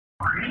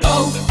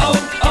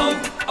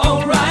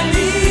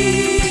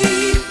O'Reilly!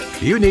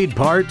 You need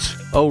parts?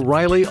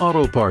 O'Reilly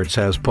Auto Parts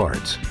has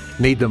parts.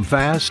 Need them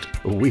fast?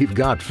 We've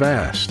got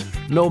fast.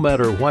 No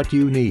matter what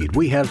you need,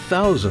 we have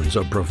thousands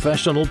of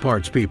professional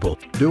parts people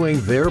doing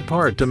their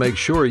part to make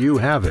sure you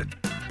have it.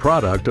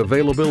 Product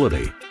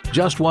availability.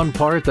 Just one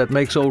part that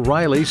makes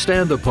O'Reilly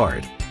stand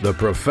apart. The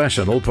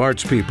professional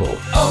parts people.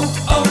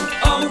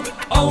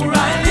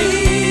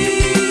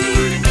 O'Reilly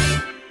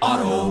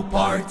Auto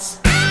Parts.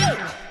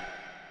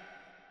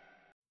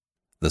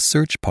 The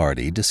search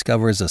party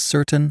discovers a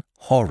certain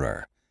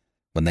horror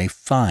when they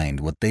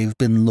find what they've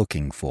been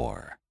looking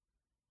for.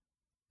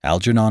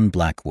 Algernon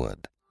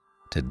Blackwood,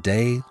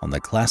 today on the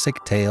Classic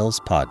Tales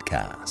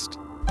podcast.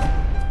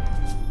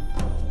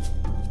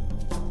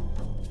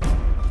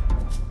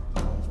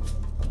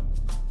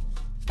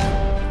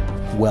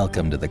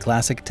 Welcome to the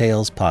Classic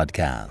Tales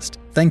podcast.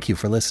 Thank you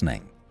for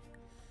listening.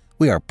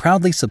 We are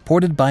proudly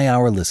supported by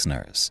our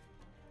listeners.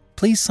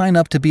 Please sign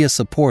up to be a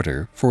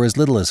supporter for as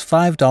little as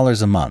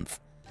 $5 a month.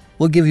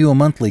 We'll give you a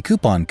monthly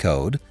coupon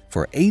code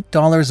for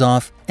 $8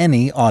 off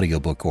any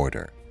audiobook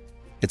order.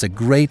 It's a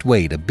great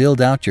way to build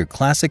out your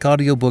classic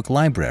audiobook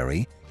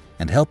library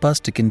and help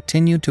us to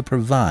continue to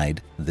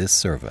provide this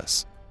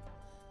service.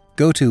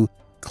 Go to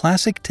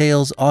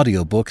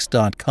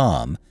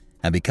ClassicTalesAudiobooks.com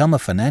and become a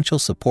financial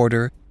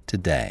supporter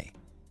today.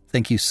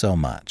 Thank you so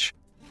much.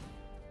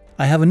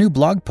 I have a new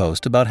blog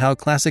post about how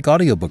classic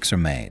audiobooks are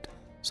made,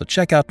 so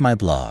check out my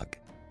blog.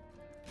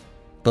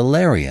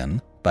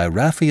 Valerian by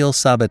Raphael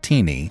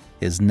Sabatini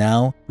is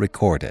now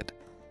recorded,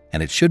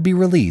 and it should be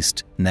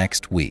released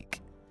next week.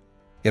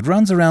 It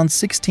runs around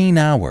 16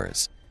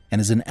 hours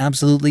and is an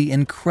absolutely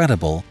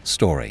incredible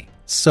story.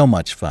 So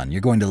much fun.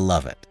 You're going to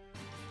love it.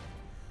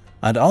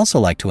 I'd also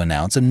like to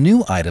announce a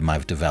new item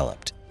I've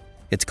developed.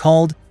 It's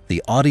called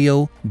the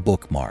Audio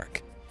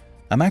Bookmark.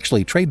 I'm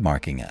actually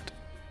trademarking it.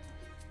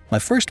 My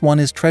first one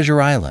is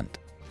Treasure Island.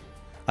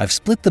 I've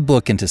split the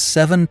book into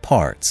 7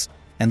 parts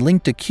and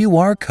linked a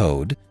QR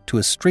code to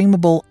a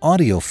streamable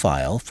audio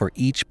file for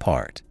each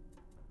part.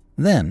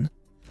 Then,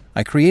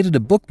 I created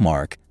a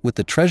bookmark with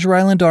the Treasure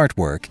Island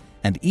artwork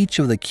and each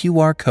of the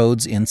QR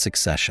codes in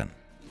succession.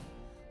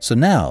 So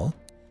now,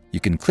 you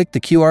can click the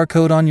QR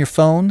code on your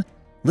phone,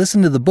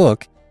 listen to the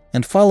book,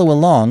 and follow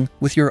along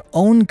with your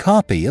own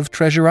copy of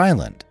Treasure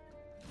Island.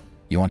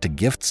 You want to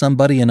gift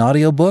somebody an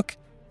audiobook?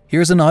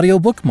 Here's an audio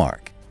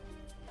bookmark.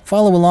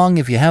 Follow along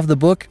if you have the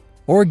book,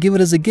 or give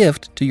it as a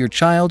gift to your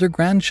child or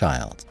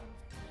grandchild.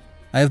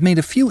 I have made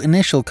a few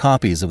initial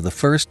copies of the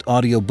first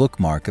audio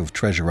bookmark of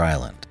Treasure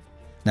Island.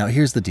 Now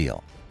here's the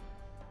deal.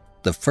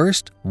 The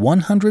first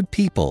 100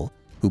 people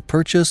who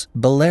purchase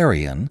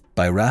Valerian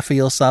by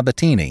Raphael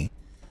Sabatini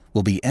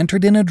will be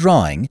entered in a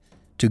drawing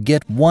to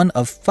get one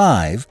of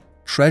 5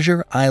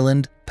 Treasure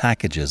Island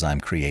packages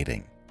I'm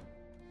creating.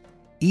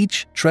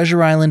 Each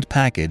Treasure Island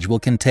package will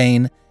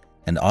contain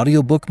an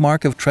audio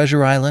bookmark of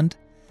Treasure Island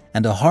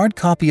and a hard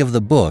copy of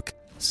the book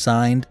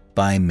signed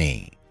by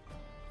me.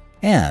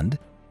 And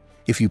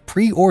if you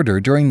pre-order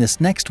during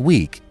this next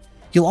week,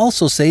 you'll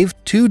also save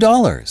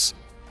 $2.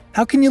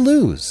 How can you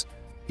lose?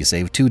 You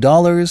save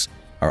 $2,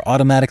 are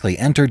automatically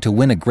entered to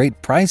win a great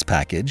prize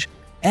package,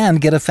 and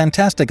get a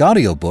fantastic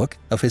audiobook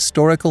of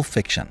historical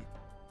fiction.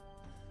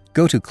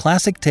 Go to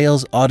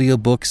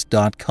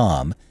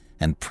ClassicTalesAudiobooks.com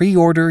and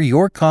pre-order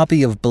your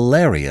copy of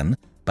Valerian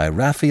by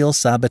Raphael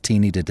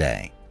Sabatini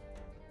today.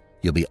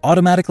 You'll be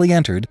automatically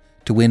entered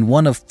to win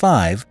one of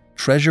 5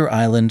 Treasure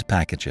Island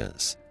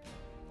packages.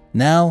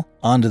 Now,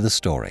 on to the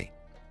story.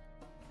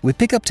 We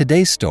pick up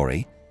today's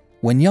story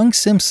when young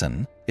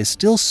Simpson is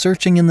still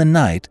searching in the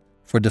night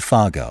for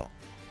Defago,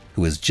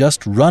 who has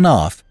just run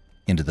off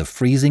into the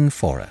freezing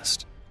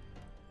forest.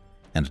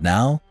 And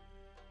now,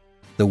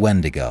 The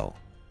Wendigo,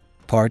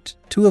 Part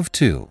 2 of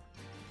 2,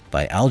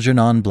 by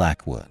Algernon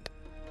Blackwood.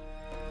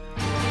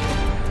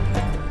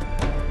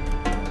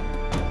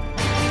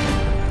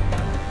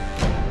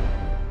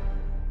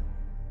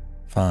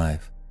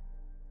 5.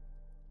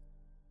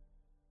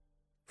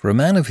 For a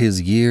man of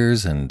his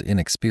years and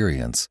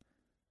inexperience,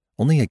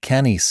 only a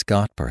canny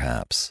Scot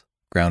perhaps,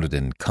 grounded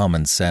in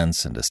common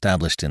sense and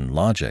established in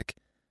logic,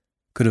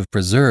 could have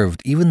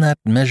preserved even that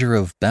measure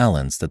of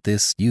balance that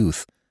this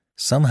youth,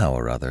 somehow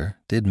or other,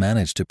 did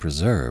manage to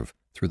preserve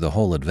through the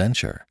whole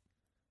adventure.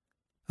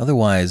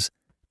 Otherwise,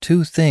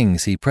 2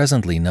 things he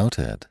presently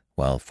noted,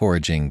 while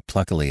foraging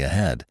pluckily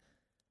ahead,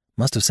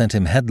 must have sent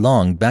him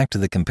headlong back to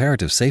the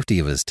comparative safety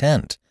of his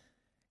tent,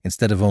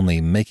 instead of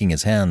only making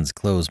his hands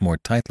close more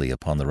tightly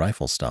upon the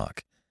rifle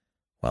stock,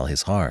 while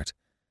his heart,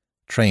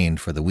 trained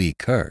for the wee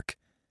kirk,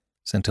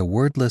 sent a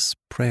wordless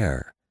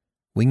prayer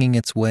winging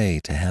its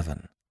way to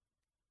heaven.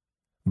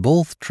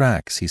 Both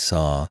tracks, he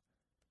saw,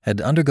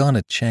 had undergone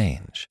a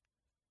change,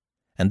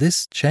 and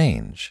this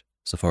change,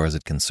 so far as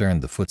it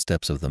concerned the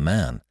footsteps of the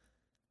man,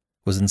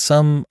 was in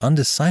some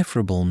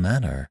undecipherable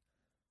manner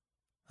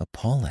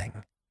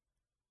appalling.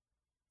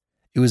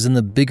 It was in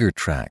the bigger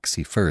tracks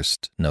he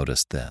first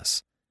noticed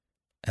this,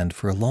 and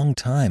for a long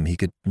time he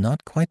could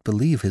not quite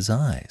believe his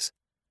eyes.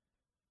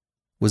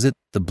 Was it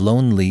the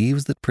blown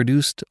leaves that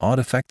produced odd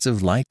effects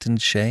of light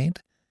and shade?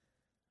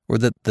 Or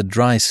that the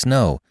dry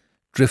snow,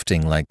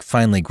 drifting like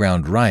finely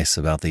ground rice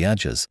about the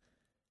edges,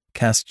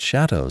 cast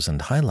shadows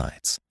and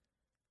highlights?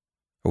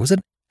 Or was it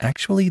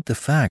actually the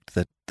fact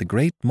that the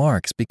great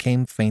marks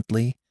became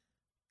faintly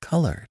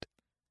colored?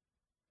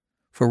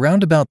 For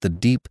round about the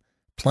deep,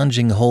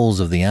 plunging holes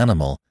of the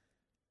animal,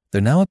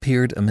 there now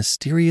appeared a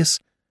mysterious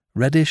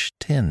reddish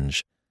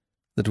tinge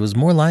that was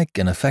more like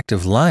an effect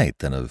of light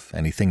than of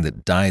anything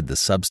that dyed the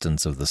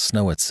substance of the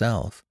snow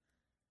itself.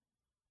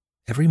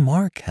 Every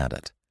mark had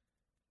it,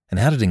 and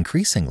had it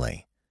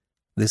increasingly,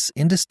 this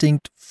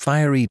indistinct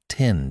fiery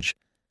tinge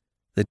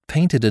that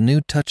painted a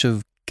new touch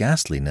of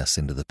ghastliness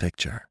into the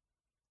picture.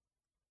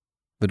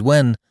 But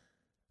when,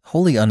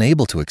 wholly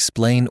unable to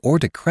explain or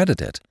to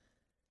credit it,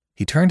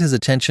 he turned his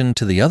attention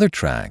to the other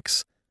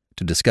tracks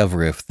to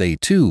discover if they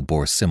too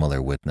bore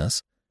similar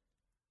witness,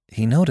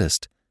 he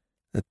noticed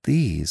that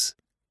these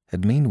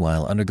had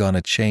meanwhile undergone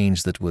a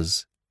change that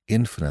was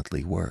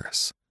infinitely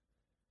worse,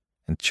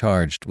 and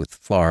charged with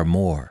far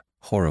more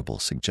horrible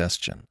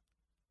suggestion.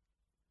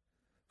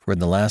 For in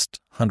the last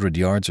 100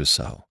 yards or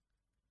so,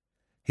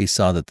 he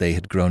saw that they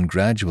had grown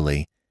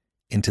gradually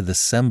into the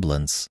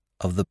semblance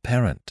of the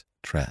parent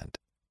tread.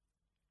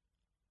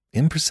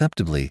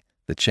 Imperceptibly,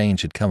 the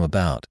change had come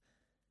about,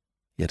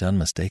 yet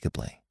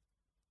unmistakably.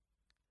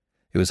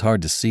 It was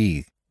hard to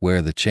see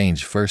where the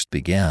change first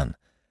began.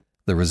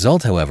 The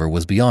result, however,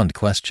 was beyond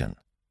question.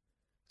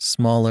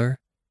 Smaller,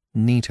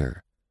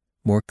 neater,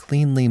 more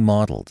cleanly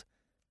modeled,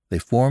 they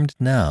formed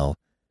now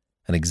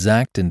an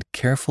exact and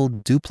careful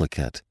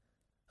duplicate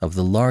of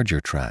the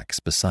larger tracks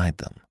beside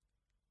them.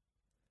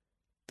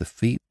 The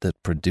feet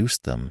that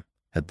produced them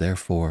had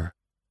therefore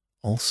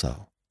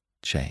also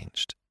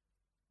changed.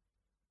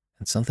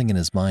 And something in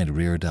his mind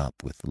reared up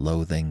with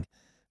loathing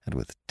and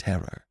with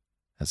terror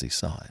as he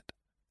saw it.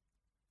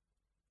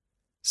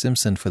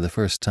 Simpson, for the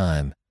first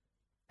time,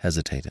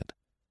 hesitated.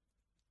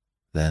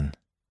 Then,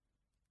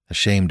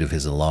 ashamed of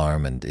his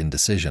alarm and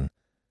indecision,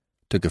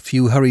 took a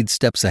few hurried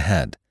steps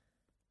ahead.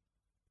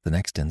 The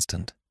next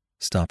instant,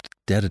 stopped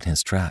dead in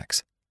his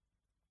tracks.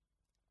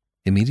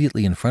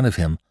 Immediately in front of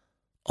him,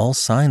 all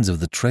signs of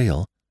the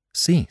trail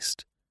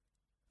ceased.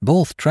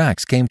 Both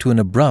tracks came to an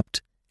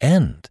abrupt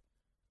end.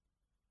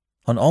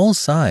 On all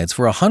sides,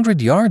 for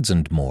 100 yards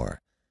and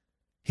more,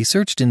 he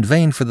searched in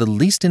vain for the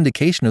least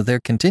indication of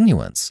their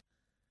continuance.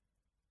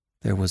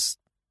 There was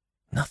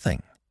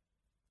nothing.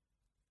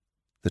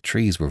 The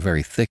trees were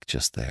very thick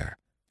just there.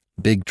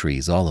 Big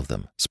trees, all of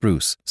them,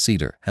 spruce,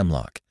 cedar,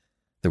 hemlock.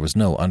 There was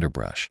no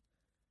underbrush.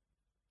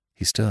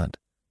 He stood,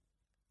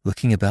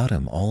 looking about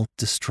him, all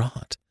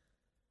distraught,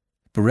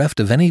 bereft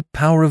of any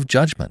power of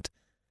judgment.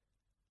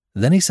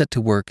 Then he set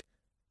to work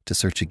to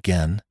search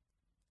again,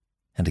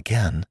 and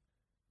again,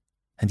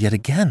 and yet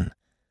again,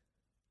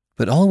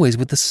 but always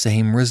with the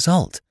same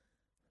result.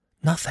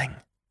 Nothing.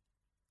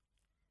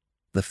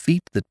 The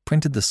feet that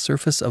printed the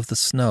surface of the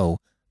snow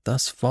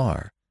thus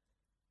far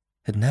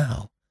had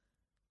now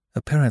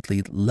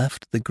apparently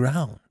left the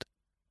ground.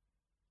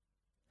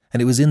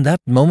 And it was in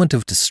that moment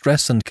of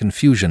distress and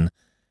confusion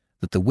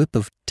that the whip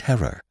of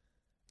terror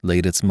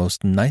laid its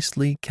most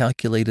nicely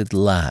calculated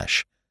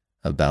lash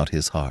about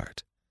his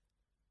heart.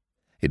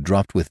 It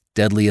dropped with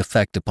deadly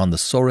effect upon the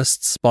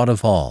sorest spot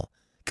of all,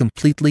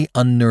 completely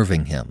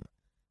unnerving him.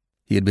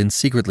 He had been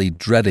secretly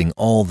dreading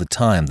all the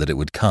time that it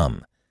would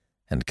come,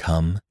 and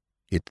come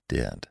it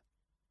did.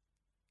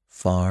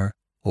 Far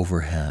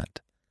overhead,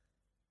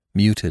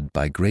 muted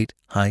by great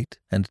height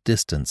and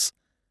distance,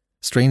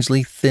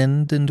 strangely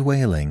thinned and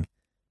wailing,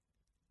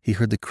 he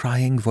heard the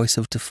crying voice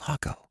of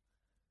Tefago,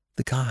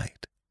 the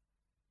guide.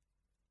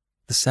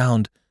 The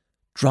sound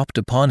dropped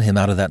upon him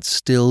out of that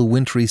still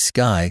wintry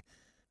sky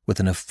with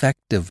an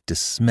effect of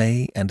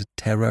dismay and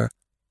terror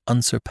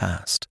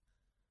unsurpassed.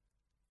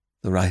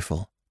 The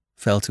rifle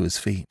fell to his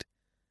feet.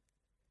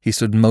 He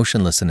stood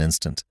motionless an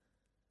instant,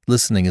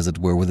 listening as it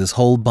were with his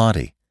whole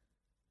body,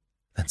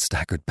 then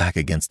staggered back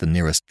against the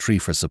nearest tree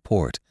for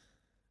support,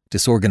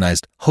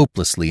 disorganized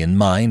hopelessly in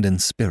mind and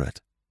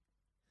spirit.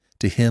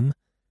 To him,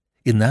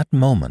 in that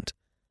moment,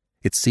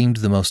 it seemed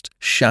the most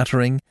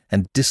shattering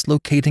and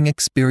dislocating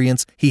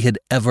experience he had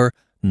ever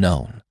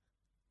known,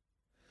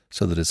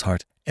 so that his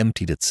heart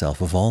emptied itself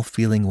of all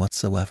feeling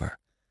whatsoever,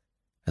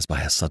 as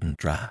by a sudden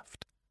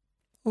draught.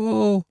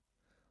 "Oh,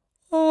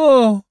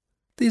 oh,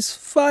 this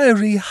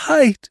fiery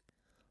height!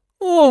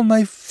 Oh,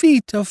 my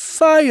feet of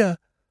fire!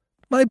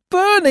 My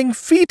burning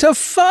feet of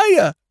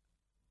fire!"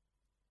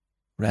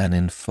 ran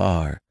in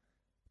far,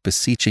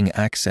 beseeching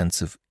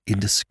accents of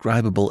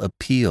indescribable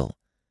appeal,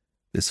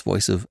 this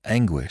voice of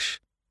anguish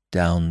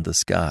down the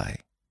sky.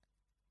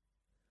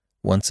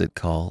 Once it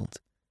called,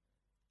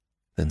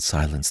 then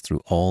silence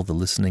through all the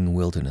listening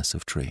wilderness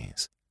of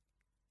trees.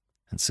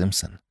 And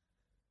Simpson,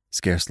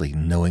 scarcely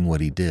knowing what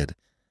he did,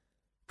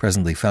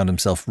 presently found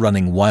himself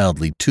running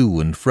wildly to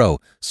and fro,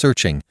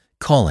 searching,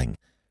 calling,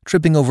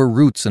 tripping over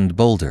roots and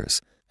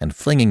boulders, and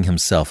flinging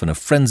himself in a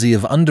frenzy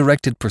of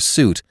undirected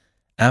pursuit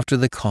after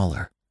the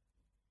caller.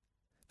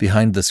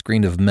 Behind the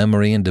screen of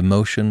memory and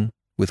emotion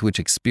with which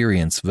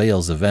experience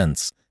veils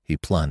events, he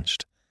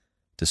plunged,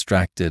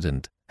 distracted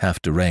and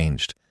half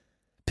deranged,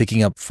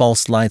 picking up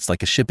false lights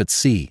like a ship at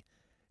sea,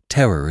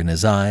 terror in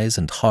his eyes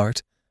and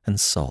heart and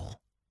soul.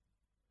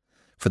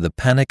 For the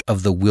panic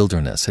of the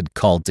wilderness had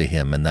called to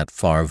him in that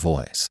far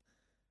voice,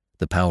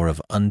 the power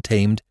of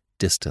untamed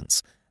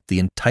distance, the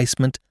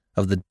enticement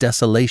of the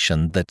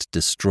desolation that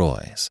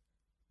destroys.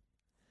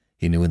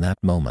 He knew in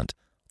that moment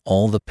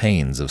all the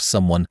pains of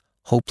someone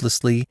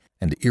hopelessly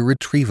and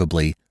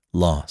irretrievably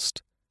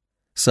lost,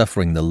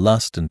 suffering the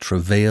lust and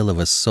travail of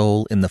a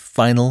soul in the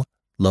final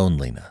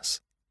loneliness.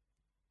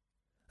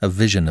 A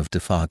vision of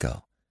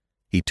Defago,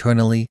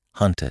 eternally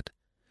hunted,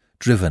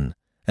 driven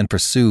and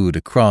pursued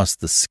across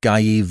the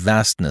skyey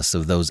vastness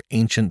of those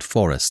ancient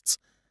forests,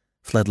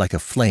 fled like a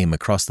flame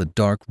across the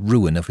dark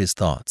ruin of his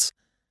thoughts.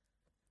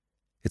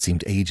 It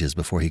seemed ages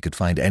before he could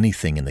find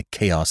anything in the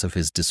chaos of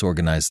his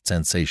disorganized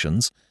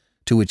sensations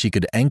to which he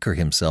could anchor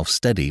himself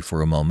steady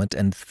for a moment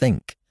and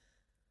think.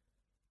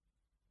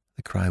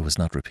 The cry was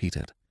not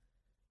repeated.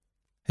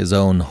 His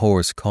own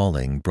hoarse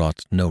calling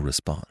brought no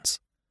response.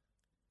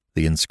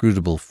 The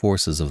inscrutable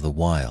forces of the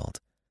wild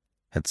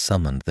had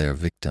summoned their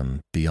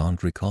victim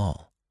beyond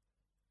recall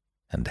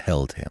and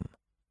held him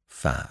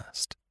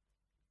fast.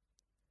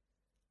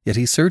 Yet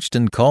he searched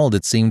and called,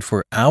 it seemed,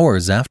 for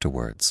hours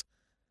afterwards,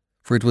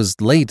 for it was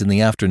late in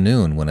the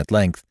afternoon when at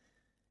length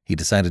he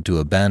decided to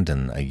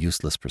abandon a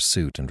useless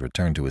pursuit and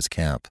return to his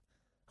camp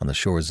on the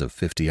shores of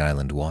 50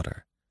 Island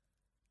Water.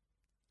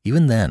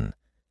 Even then,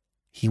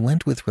 he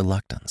went with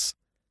reluctance,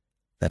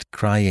 that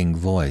crying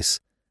voice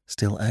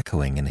still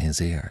echoing in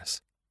his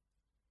ears.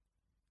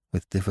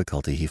 With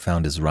difficulty he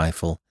found his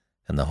rifle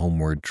and the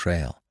homeward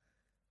trail.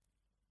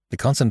 The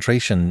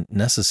concentration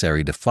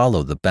necessary to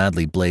follow the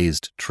badly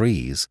blazed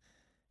trees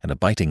and a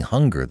biting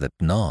hunger that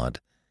gnawed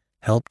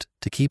helped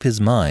to keep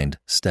his mind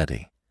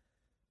steady.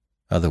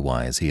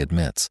 Otherwise, he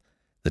admits,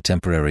 the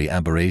temporary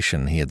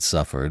aberration he had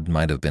suffered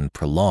might have been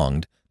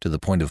prolonged to the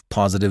point of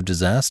positive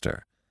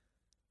disaster.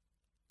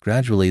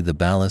 Gradually the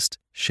ballast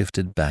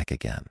shifted back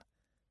again,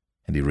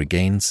 and he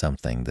regained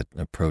something that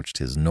approached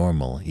his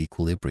normal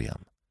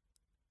equilibrium.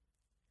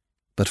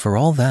 But for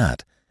all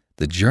that,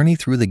 the journey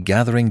through the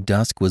gathering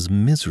dusk was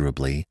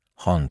miserably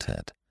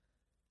haunted.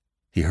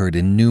 He heard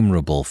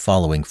innumerable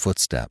following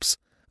footsteps,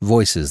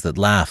 voices that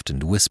laughed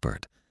and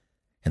whispered,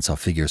 and saw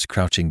figures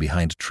crouching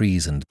behind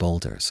trees and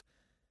boulders,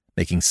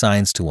 making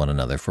signs to one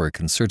another for a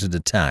concerted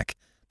attack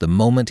the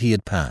moment he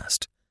had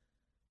passed.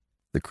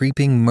 The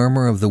creeping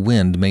murmur of the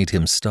wind made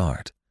him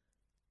start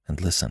and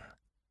listen.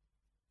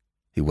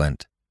 He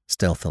went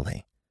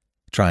stealthily,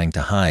 trying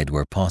to hide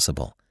where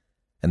possible,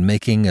 and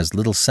making as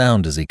little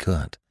sound as he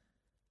could.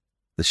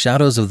 The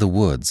shadows of the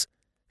woods,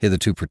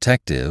 hitherto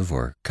protective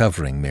or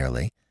covering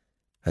merely,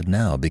 had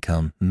now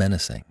become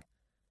menacing,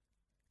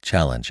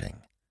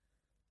 challenging,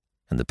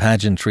 and the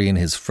pageantry in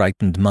his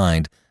frightened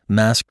mind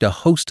masked a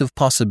host of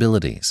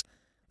possibilities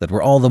that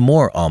were all the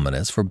more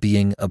ominous for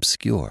being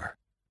obscure.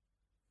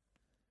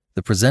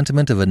 The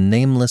presentiment of a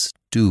nameless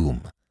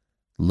doom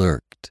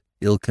lurked,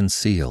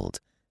 ill-concealed,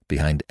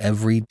 behind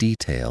every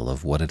detail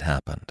of what had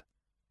happened.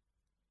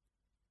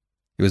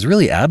 It was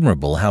really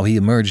admirable how he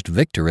emerged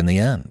victor in the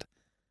end.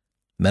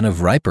 Men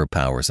of riper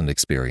powers and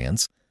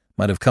experience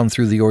might have come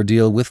through the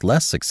ordeal with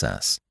less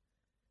success.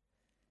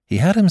 He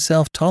had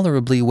himself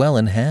tolerably well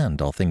in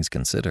hand, all things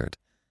considered,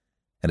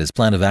 and his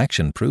plan of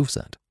action proves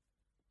it.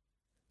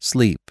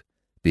 Sleep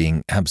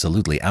being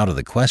absolutely out of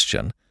the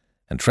question,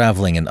 and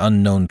traveling an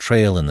unknown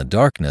trail in the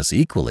darkness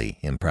equally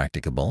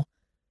impracticable,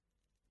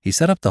 he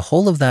set up the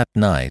whole of that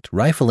night,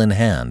 rifle in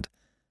hand,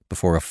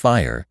 before a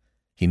fire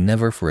he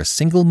never for a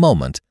single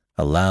moment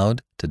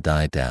allowed to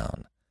die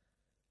down.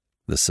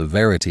 The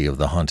severity of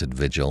the haunted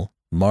vigil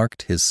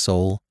marked his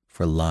soul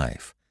for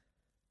life,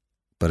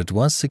 but it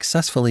was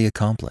successfully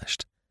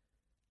accomplished,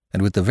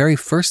 and with the very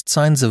first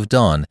signs of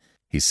dawn,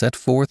 he set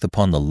forth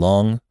upon the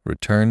long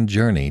return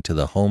journey to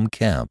the home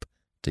camp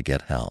to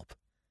get help.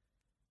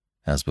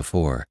 As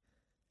before,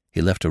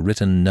 he left a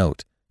written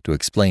note to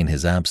explain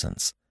his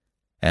absence,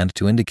 and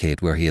to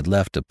indicate where he had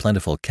left a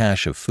plentiful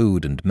cache of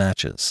food and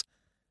matches,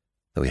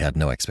 though he had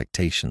no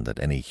expectation that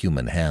any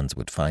human hands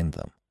would find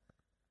them.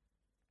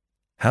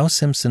 How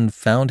Simpson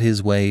found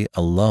his way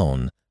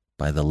alone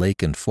by the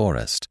lake and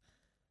forest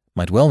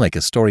might well make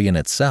a story in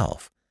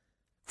itself,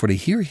 for to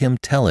hear him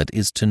tell it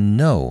is to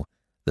know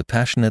the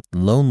passionate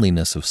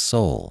loneliness of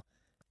soul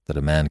that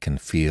a man can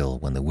feel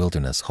when the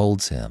wilderness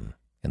holds him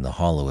in the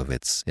hollow of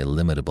its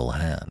illimitable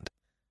hand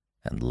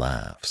and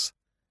laughs.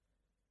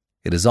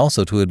 It is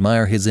also to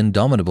admire his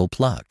indomitable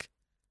pluck.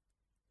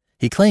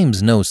 He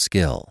claims no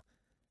skill,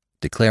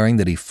 declaring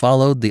that he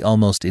followed the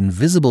almost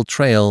invisible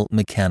trail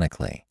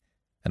mechanically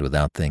and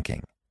without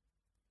thinking.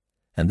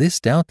 And this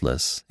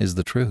doubtless is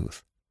the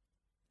truth.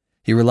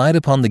 He relied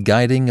upon the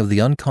guiding of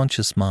the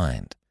unconscious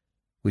mind,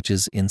 which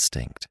is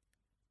instinct.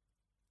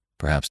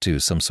 Perhaps, too,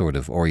 some sort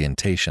of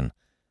orientation,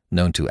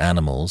 known to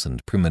animals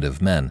and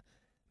primitive men,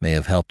 may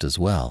have helped as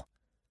well.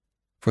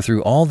 for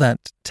through all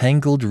that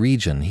tangled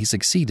region he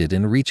succeeded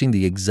in reaching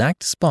the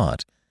exact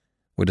spot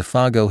where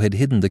Defago had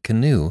hidden the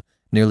canoe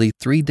nearly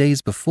 3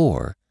 days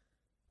before,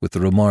 with the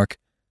remark,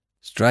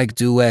 "Strike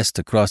due west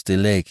across the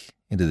lake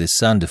into the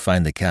sun to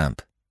find the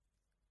camp."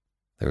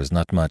 There was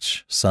not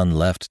much sun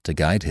left to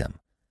guide him,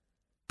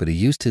 but he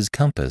used his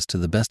compass to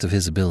the best of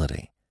his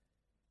ability,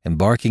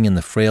 embarking in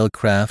the frail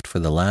craft for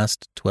the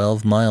last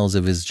 12 miles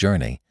of his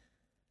journey,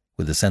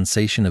 with a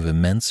sensation of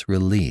immense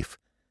relief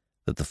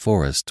that the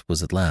forest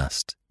was at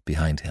last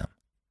behind him.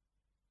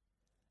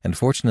 And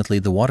fortunately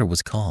the water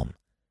was calm.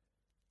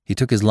 He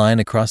took his line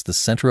across the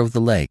center of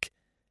the lake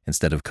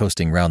instead of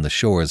coasting round the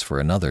shores for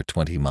another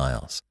 20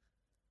 miles.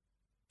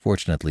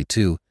 Fortunately,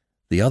 too,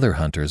 the other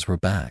hunters were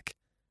back.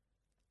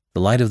 The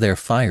light of their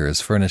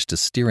fires furnished a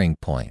steering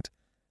point,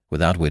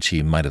 without which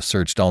he might have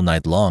searched all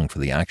night long for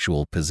the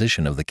actual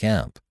position of the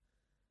camp.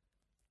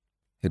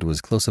 It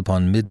was close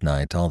upon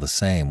midnight all the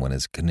same when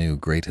his canoe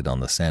grated on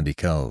the sandy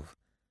cove,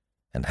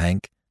 and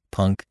Hank,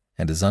 Punk,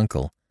 and his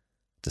uncle,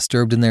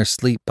 disturbed in their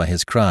sleep by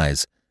his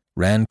cries,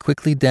 ran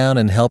quickly down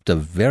and helped a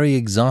very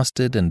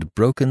exhausted and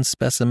broken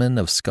specimen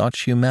of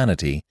Scotch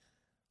humanity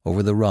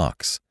over the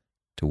rocks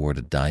toward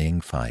a dying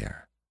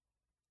fire.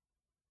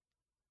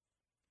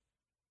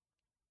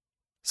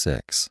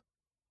 6.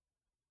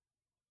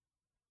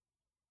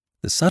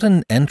 The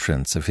sudden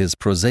entrance of his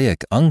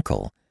prosaic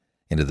uncle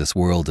into this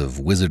world of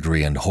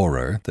wizardry and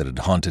horror that had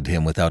haunted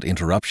him without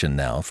interruption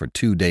now for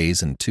 2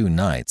 days and 2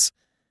 nights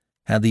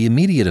had the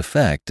immediate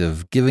effect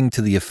of giving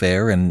to the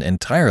affair an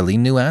entirely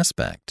new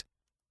aspect.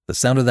 The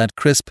sound of that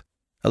crisp,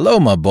 "Hello,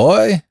 my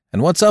boy,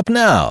 and what's up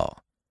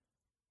now?"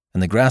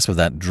 and the grasp of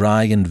that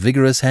dry and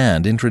vigorous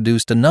hand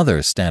introduced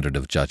another standard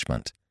of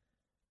judgment.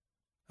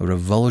 A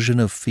revulsion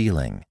of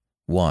feeling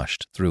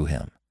washed through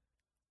him.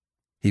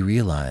 He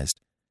realized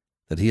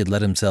that he had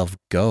let himself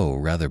go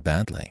rather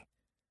badly.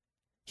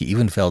 He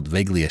even felt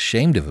vaguely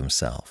ashamed of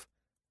himself.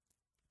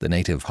 The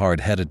native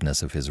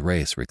hard-headedness of his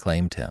race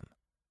reclaimed him.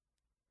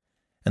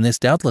 And this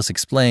doubtless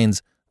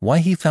explains why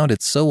he found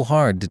it so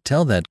hard to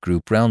tell that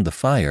group round the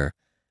fire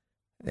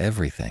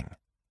everything.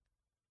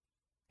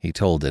 He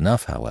told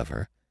enough,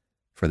 however,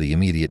 for the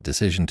immediate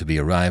decision to be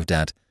arrived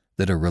at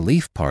that a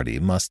relief party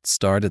must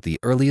start at the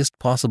earliest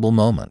possible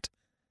moment,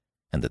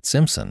 and that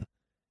Simpson,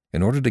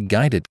 in order to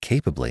guide it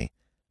capably,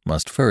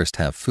 must first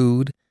have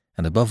food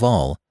and, above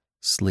all,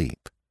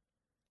 sleep.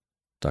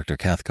 Dr.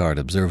 Cathcart,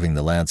 observing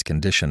the lad's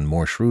condition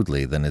more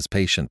shrewdly than his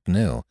patient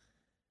knew,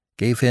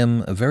 gave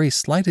him a very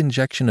slight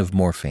injection of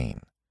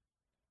morphine.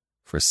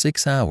 For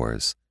 6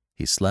 hours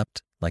he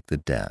slept like the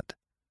dead.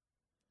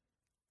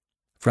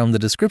 From the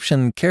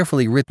description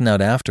carefully written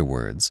out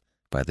afterwards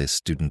by this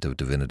student of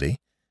divinity,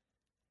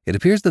 it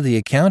appears that the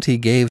account he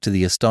gave to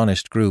the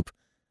astonished group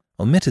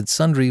omitted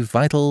sundry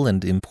vital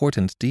and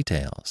important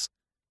details.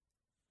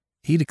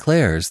 He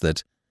declares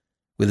that,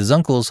 with his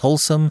uncle's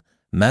wholesome,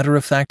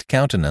 matter-of-fact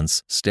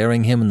countenance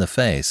staring him in the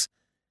face,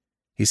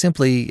 he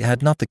simply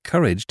had not the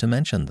courage to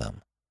mention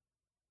them.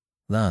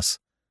 Thus,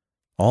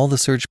 all the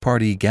search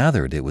party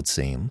gathered, it would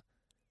seem,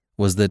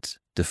 was that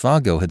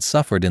Defago had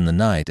suffered in the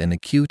night an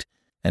acute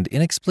and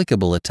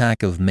inexplicable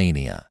attack of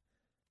mania,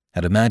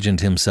 had imagined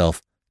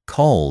himself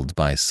called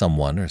by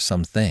someone or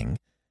something,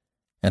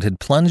 and had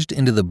plunged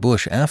into the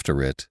bush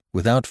after it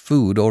without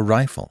food or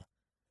rifle,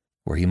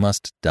 where he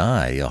must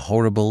die a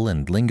horrible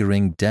and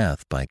lingering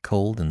death by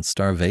cold and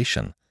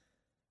starvation,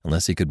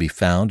 unless he could be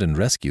found and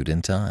rescued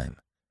in time.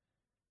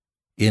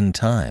 In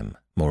time,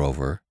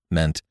 moreover,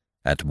 meant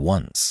at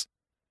once.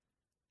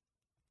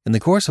 In the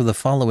course of the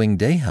following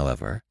day,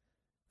 however,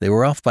 they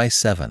were off by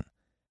 7,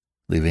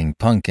 leaving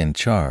Punk in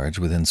charge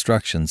with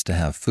instructions to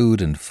have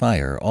food and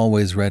fire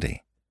always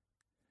ready.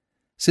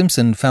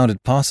 Simpson found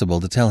it possible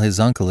to tell his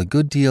uncle a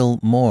good deal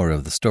more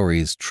of the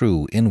story's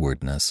true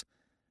inwardness,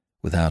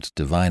 without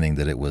divining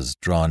that it was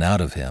drawn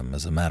out of him,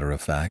 as a matter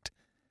of fact,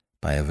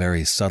 by a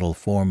very subtle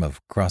form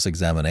of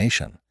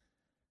cross-examination.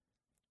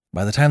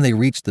 By the time they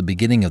reached the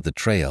beginning of the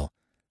trail,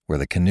 where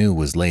the canoe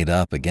was laid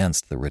up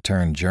against the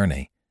return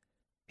journey,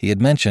 he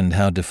had mentioned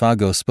how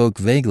Defago spoke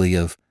vaguely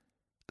of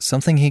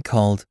something he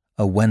called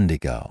a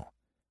Wendigo,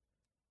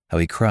 how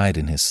he cried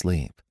in his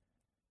sleep,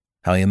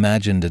 how he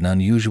imagined an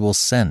unusual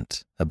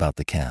scent about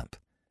the camp,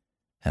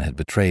 and had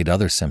betrayed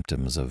other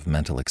symptoms of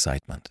mental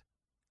excitement.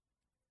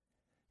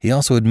 He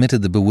also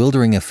admitted the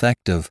bewildering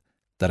effect of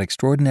that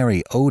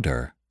extraordinary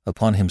odor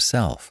upon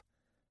himself,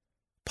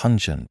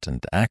 pungent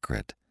and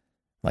acrid,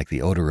 like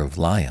the odor of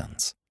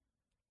lions.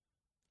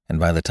 And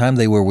by the time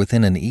they were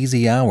within an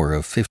easy hour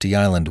of 50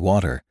 Island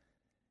water,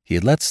 he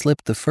had let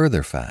slip the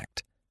further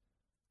fact,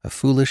 a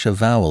foolish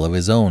avowal of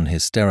his own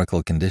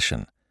hysterical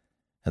condition,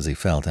 as he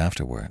felt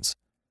afterwards,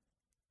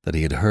 that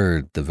he had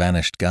heard the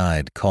vanished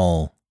guide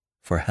call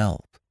for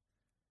help.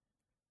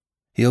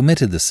 He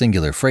omitted the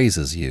singular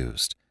phrases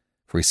used,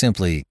 for he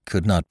simply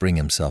could not bring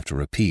himself to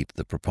repeat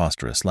the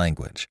preposterous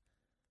language.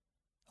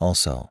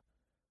 Also,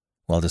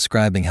 while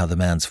describing how the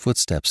man's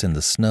footsteps in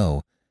the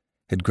snow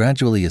had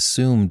gradually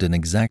assumed an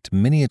exact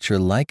miniature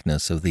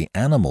likeness of the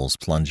animal's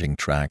plunging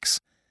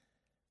tracks,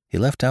 he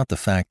left out the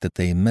fact that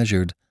they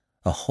measured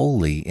a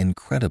wholly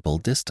incredible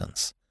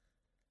distance.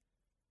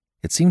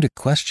 It seemed a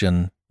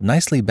question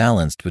nicely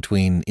balanced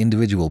between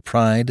individual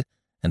pride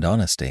and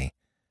honesty,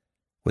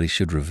 what he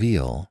should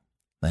reveal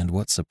and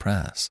what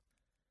suppress.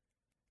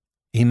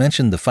 He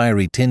mentioned the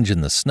fiery tinge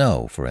in the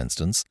snow, for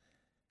instance,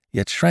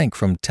 yet shrank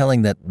from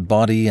telling that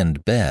body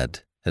and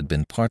bed had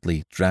been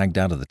partly dragged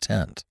out of the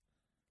tent.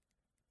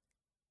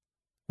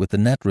 With the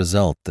net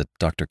result that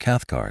Dr.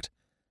 Cathcart,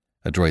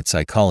 adroit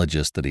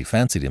psychologist that he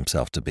fancied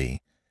himself to be,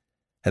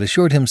 had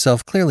assured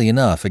himself clearly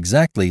enough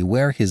exactly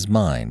where his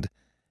mind,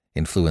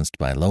 influenced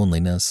by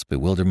loneliness,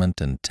 bewilderment,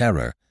 and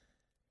terror,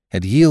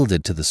 had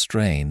yielded to the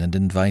strain and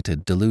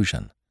invited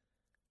delusion.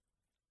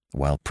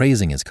 While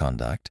praising his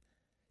conduct,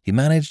 he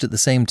managed at the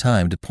same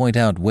time to point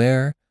out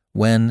where,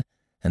 when,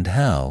 and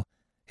how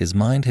his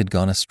mind had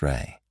gone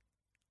astray.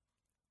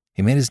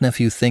 He made his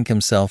nephew think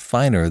himself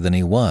finer than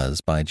he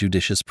was by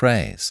judicious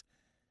praise,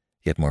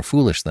 yet more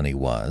foolish than he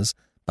was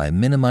by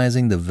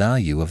minimizing the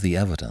value of the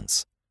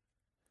evidence.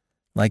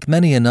 Like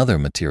many another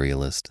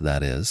materialist,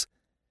 that is,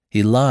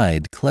 he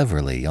lied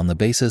cleverly on the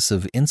basis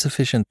of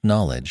insufficient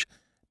knowledge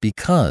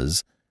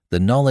because the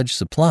knowledge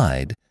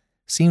supplied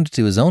seemed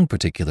to his own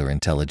particular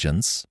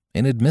intelligence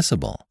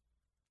inadmissible.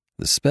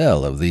 "The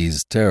spell of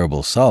these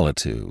terrible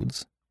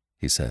solitudes,"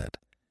 he said,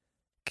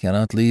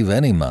 "cannot leave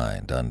any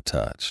mind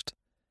untouched.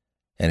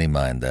 Any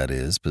mind, that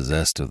is,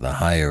 possessed of the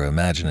higher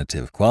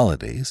imaginative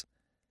qualities.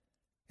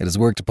 It has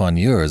worked upon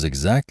yours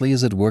exactly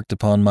as it worked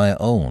upon my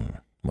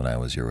own when I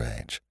was your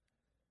age.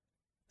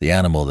 The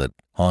animal that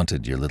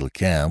haunted your little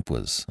camp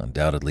was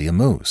undoubtedly a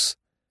moose,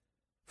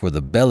 for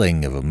the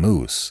belling of a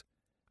moose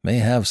may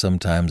have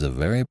sometimes a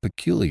very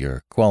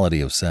peculiar quality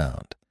of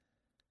sound.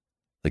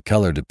 The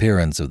colored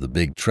appearance of the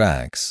big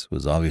tracks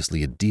was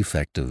obviously a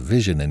defect of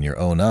vision in your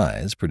own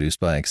eyes produced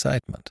by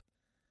excitement.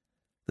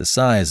 The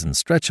size and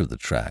stretch of the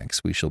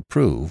tracks we shall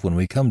prove when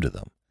we come to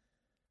them.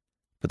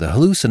 But the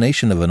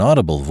hallucination of an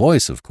audible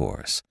voice, of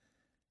course,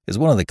 is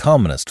one of the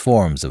commonest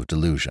forms of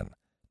delusion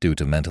due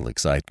to mental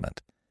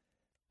excitement.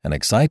 An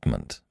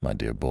excitement, my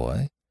dear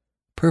boy,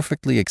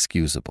 perfectly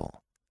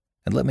excusable,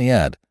 and let me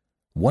add,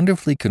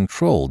 wonderfully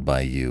controlled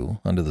by you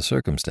under the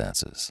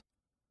circumstances.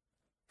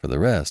 For the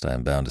rest, I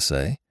am bound to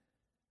say,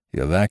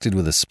 you have acted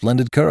with a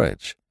splendid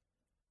courage.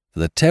 For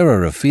the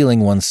terror of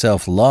feeling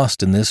oneself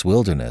lost in this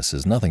wilderness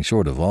is nothing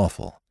short of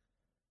awful.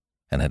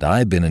 And had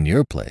I been in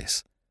your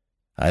place,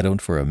 I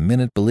don't for a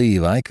minute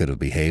believe I could have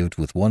behaved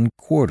with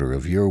 1/4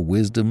 of your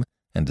wisdom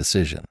and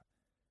decision.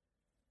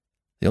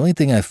 The only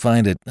thing I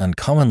find it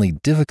uncommonly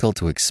difficult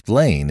to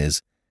explain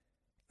is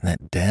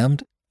that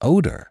damned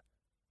odor."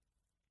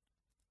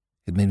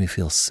 "It made me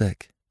feel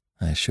sick,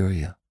 I assure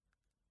you,"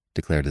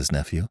 declared his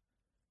nephew.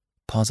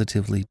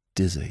 "Positively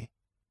dizzy."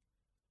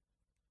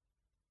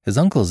 His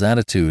uncle's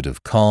attitude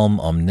of calm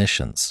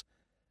omniscience,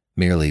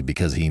 merely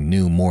because he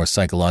knew more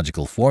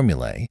psychological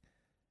formulae,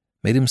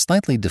 made him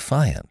slightly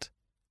defiant.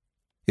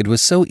 It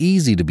was so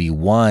easy to be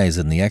wise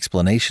in the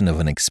explanation of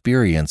an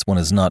experience one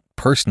has not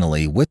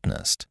personally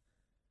witnessed.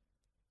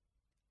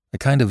 A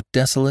kind of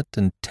desolate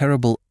and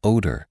terrible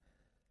odor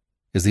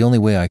is the only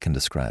way I can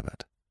describe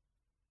it,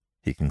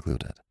 he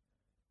concluded,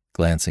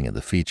 glancing at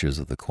the features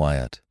of the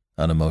quiet,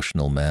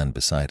 unemotional man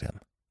beside him.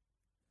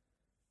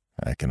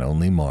 "I can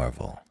only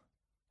marvel,"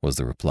 was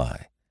the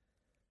reply,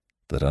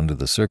 "that under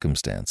the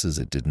circumstances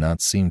it did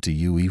not seem to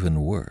you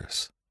even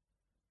worse."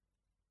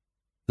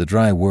 The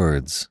dry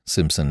words,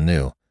 Simpson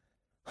knew,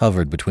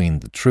 hovered between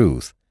the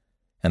truth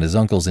and his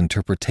uncle's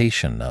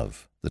interpretation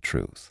of the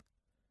truth.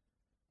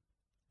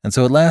 And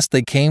so at last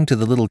they came to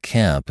the little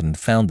camp and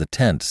found the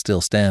tent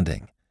still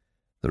standing,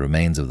 the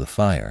remains of the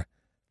fire,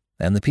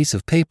 and the piece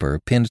of paper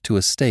pinned to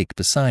a stake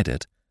beside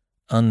it,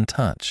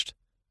 untouched.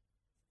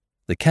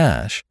 The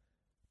cache,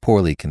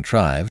 poorly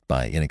contrived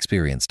by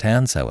inexperienced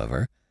hands,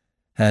 however,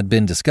 had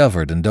been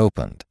discovered and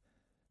opened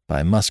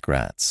by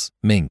muskrats,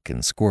 mink,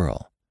 and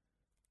squirrel.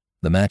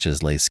 The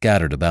matches lay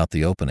scattered about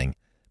the opening,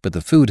 but the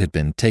food had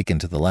been taken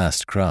to the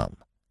last crumb.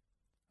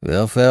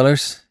 "Well,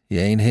 fellers, you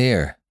ain't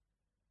here,"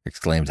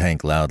 exclaimed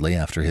Hank loudly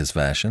after his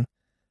fashion,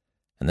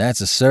 "and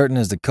that's as certain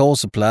as the coal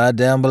supply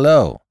down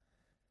below.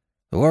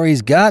 But where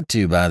he's got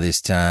to by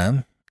this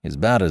time is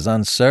about as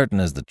uncertain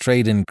as the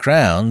trade-in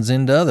crowns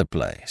in the other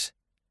place."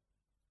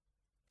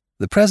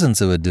 The presence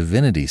of a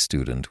divinity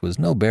student was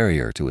no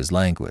barrier to his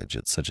language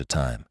at such a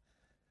time,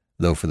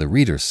 though for the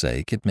reader's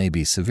sake it may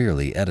be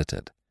severely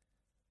edited.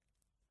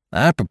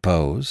 "I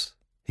propose,"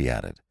 he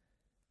added,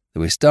 "that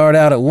we start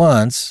out at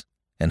once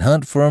and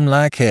hunt for 'em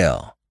like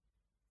hell."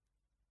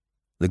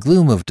 The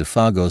gloom of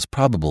Defago's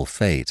probable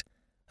fate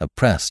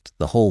oppressed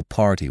the whole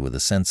party with a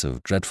sense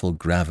of dreadful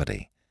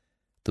gravity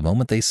the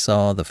moment they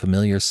saw the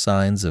familiar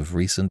signs of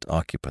recent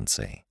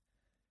occupancy.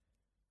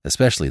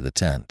 Especially the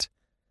tent,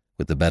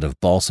 with the bed of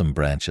balsam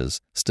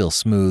branches still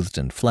smoothed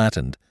and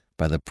flattened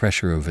by the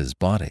pressure of his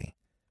body,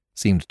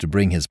 seemed to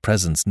bring his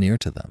presence near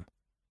to them.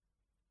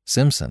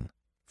 Simpson,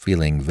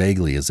 feeling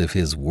vaguely as if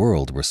his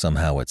world were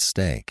somehow at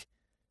stake,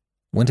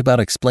 went about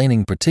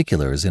explaining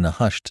particulars in a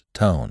hushed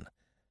tone.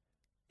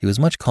 He was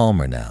much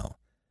calmer now,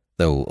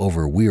 though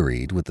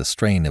overwearied with the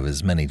strain of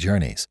his many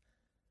journeys.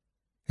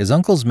 His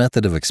uncle's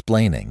method of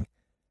explaining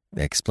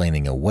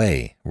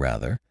away,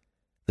 rather,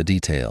 the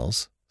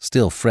details,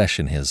 still fresh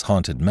in his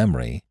haunted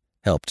memory,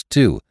 helped,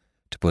 too,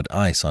 to put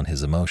ice on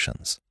his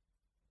emotions.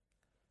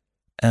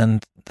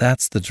 "And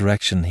that's the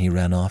direction he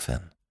ran off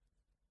in,"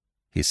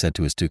 he said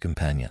to his two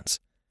companions,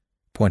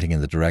 pointing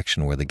in the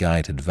direction where the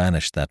guide had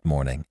vanished that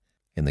morning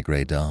in the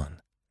grey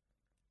dawn.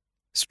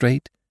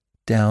 "Straight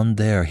down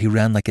there he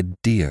ran like a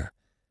deer,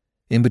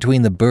 in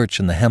between the birch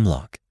and the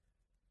hemlock."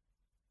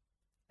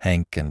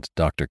 Hank and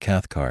Dr.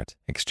 Cathcart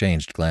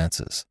exchanged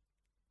glances.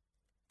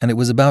 "And it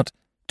was about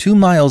 2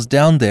 miles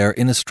down there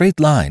in a straight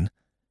line,"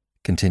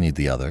 continued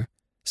the other,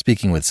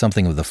 speaking with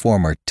something of the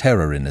former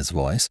terror in his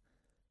voice,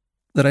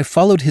 "that I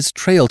followed his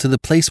trail to the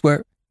place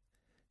where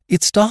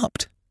it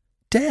stopped,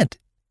 dead."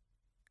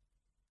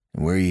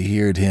 "And where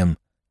you heard him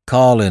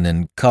calling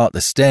and caught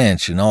the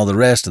stench and all the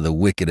rest of the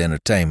wicked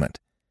entertainment,"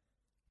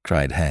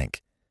 cried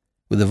Hank,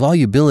 with a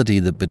volubility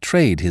that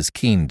betrayed his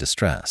keen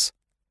distress.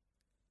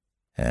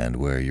 "And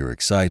where your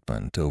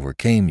excitement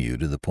overcame you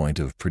to the point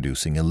of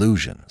producing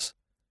illusions,"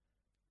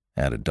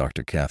 added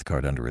Dr.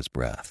 Cathcart under his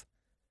breath,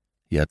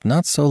 yet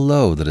not so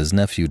low that his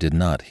nephew did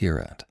not hear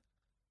it.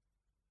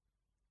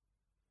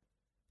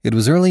 It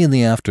was early in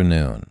the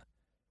afternoon,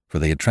 for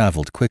they had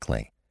traveled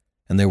quickly,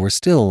 and there were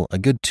still a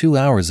good 2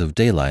 hours of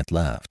daylight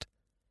left.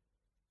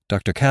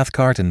 Dr.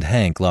 Cathcart and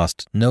Hank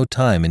lost no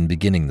time in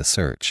beginning the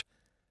search,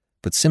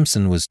 but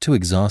Simpson was too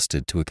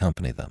exhausted to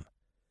accompany them.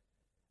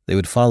 They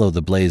would follow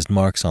the blazed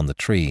marks on the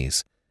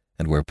trees,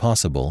 and where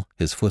possible,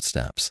 his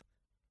footsteps.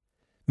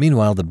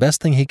 Meanwhile, the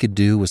best thing he could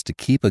do was to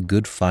keep a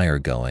good fire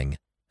going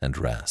and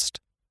rest.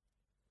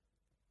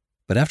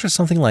 But after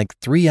something like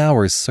 3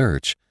 hours'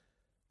 search,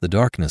 the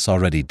darkness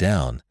already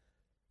down,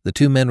 the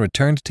two men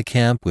returned to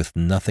camp with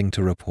nothing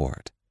to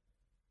report.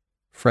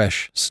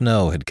 Fresh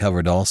snow had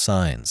covered all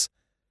signs,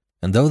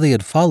 and though they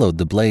had followed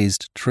the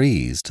blazed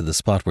trees to the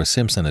spot where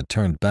Simpson had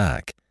turned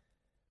back,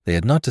 they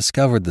had not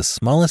discovered the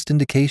smallest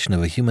indication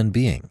of a human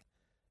being,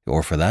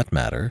 or for that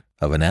matter,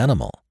 of an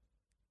animal.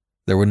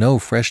 There were no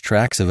fresh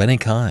tracks of any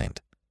kind.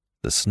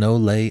 The snow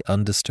lay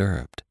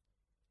undisturbed.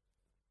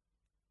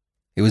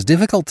 It was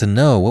difficult to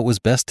know what was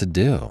best to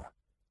do,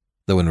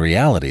 though in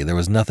reality there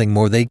was nothing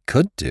more they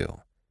could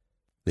do.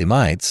 They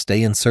might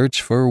stay in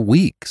search for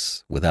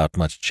weeks without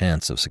much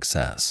chance of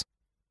success.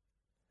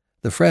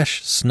 The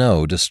fresh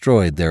snow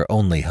destroyed their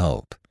only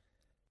hope,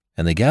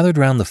 and they gathered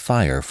round the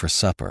fire for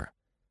supper,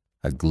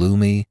 a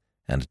gloomy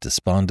and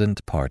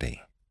despondent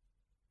party.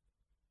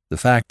 The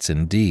facts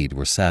indeed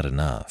were sad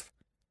enough,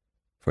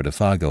 for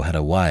Defago had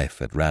a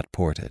wife at Rat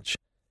Portage,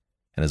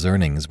 and his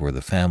earnings were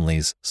the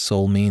family's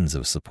sole means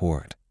of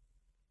support.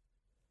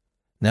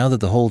 Now that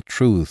the whole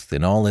truth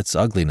in all its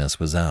ugliness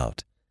was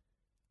out,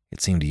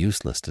 it seemed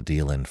useless to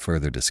deal in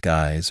further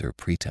disguise or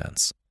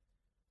pretense.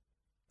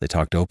 They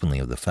talked openly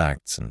of the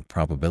facts and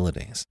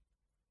probabilities.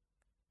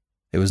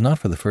 It was not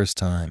for the first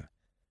time,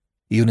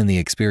 even in the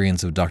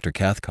experience of Dr.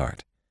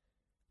 Cathcart,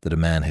 that a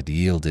man had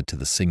yielded to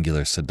the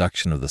singular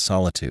seduction of the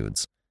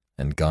solitudes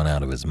and gone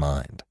out of his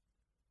mind.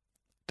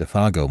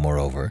 Defago,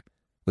 moreover,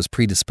 was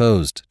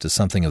predisposed to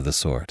something of the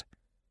sort,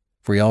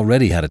 for he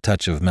already had a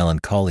touch of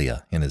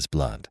melancholia in his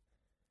blood,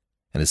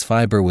 and his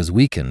fibre was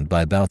weakened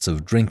by bouts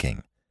of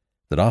drinking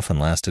that often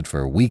lasted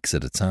for weeks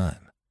at a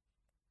time.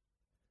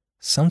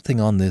 Something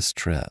on this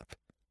trip,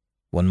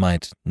 one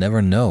might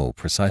never know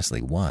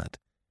precisely what,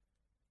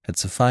 had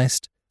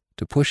sufficed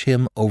to push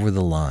him over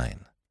the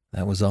line,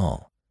 that was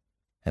all,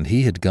 and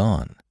he had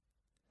gone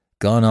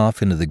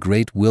off into the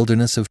great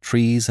wilderness of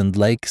trees and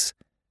lakes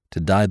to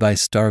die by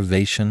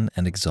starvation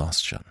and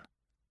exhaustion.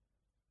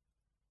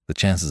 The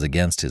chances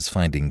against his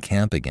finding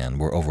camp again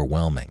were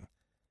overwhelming.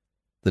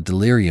 The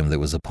delirium that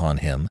was upon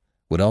him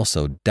would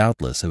also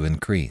doubtless have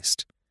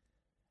increased,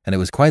 and it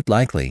was quite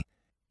likely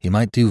he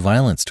might do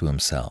violence to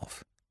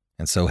himself,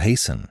 and so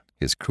hasten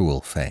his cruel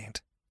fate.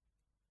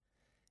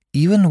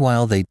 Even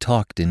while they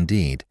talked,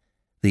 indeed,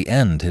 the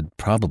end had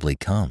probably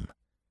come.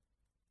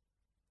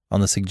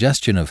 On the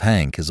suggestion of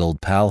Hank, his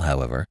old pal,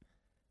 however,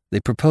 they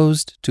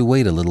proposed to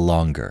wait a little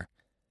longer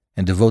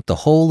and devote the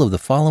whole of the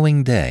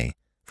following day,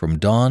 from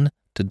dawn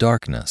to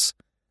darkness,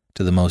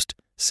 to the most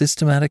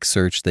systematic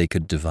search they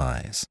could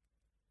devise.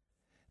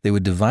 They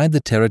would divide the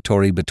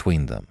territory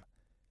between them.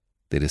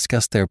 They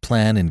discussed their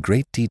plan in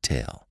great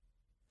detail.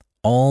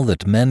 All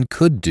that men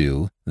could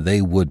do,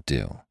 they would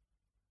do.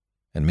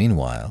 And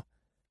meanwhile,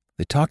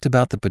 they talked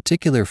about the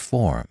particular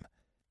form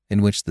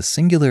in which the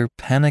singular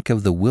panic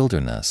of the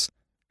wilderness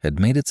had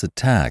made its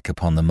attack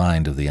upon the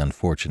mind of the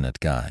unfortunate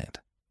guide.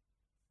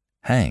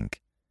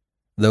 Hank,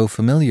 though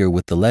familiar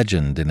with the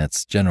legend in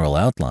its general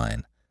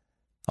outline,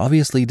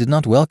 obviously did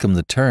not welcome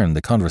the turn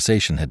the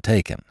conversation had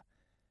taken.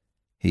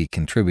 He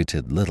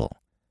contributed little,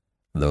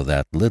 though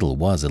that little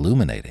was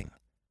illuminating,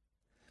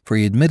 for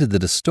he admitted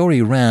that a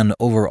story ran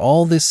over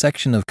all this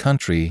section of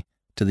country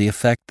to the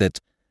effect that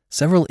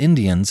several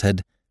Indians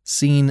had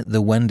seen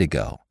the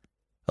Wendigo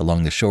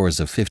along the shores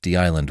of 50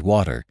 Island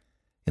Water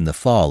in the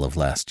fall of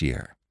last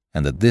year.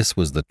 and that this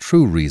was the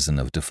true reason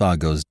of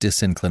Defago's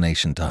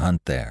disinclination to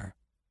hunt there.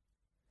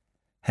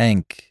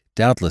 Hank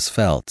doubtless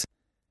felt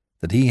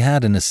that he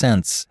had in a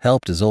sense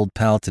helped his old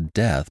pal to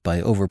death by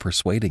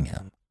over-persuading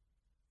him.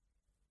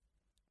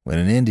 "When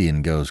an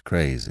Indian goes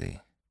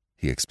crazy,"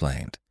 he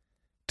explained,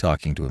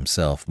 talking to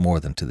himself more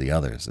than to the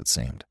others, it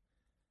seemed,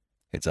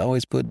 "it's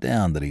always put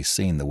down that he's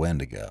seen the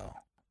Wendigo.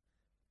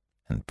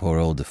 And poor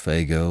old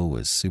Defago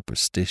was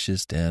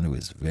superstitious down to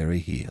his very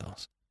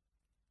heels."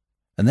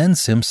 And then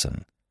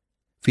Simpson,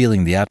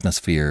 feeling the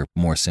atmosphere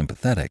more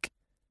sympathetic,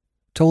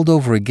 told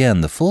over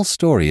again the full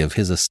story of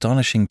his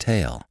astonishing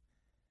tale.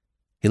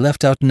 He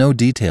left out no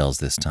details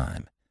this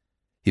time.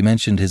 He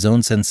mentioned his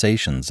own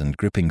sensations and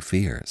gripping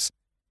fears.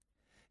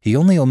 He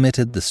only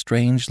omitted the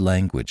strange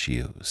language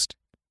used.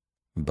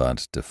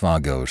 "But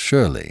Defago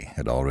surely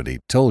had already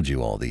told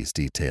you all these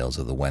details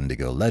of the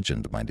Wendigo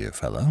legend, my dear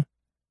fellow,"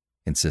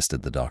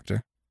 insisted the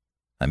doctor.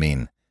 "I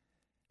mean,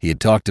 he had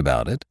talked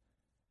about it,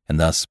 and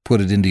thus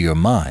put it into your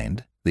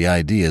mind the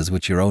ideas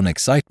which your own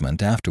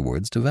excitement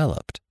afterwards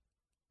developed."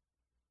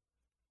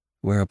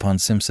 Whereupon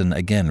Simpson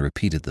again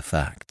repeated the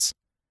facts.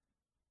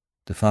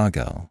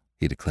 Defago,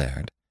 he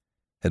declared,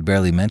 had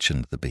barely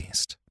mentioned the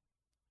beast.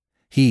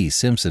 He,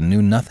 Simpson,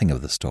 knew nothing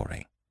of the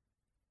story,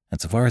 and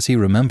so far as he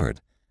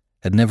remembered,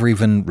 had never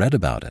even read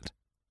about it.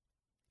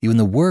 Even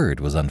the word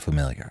was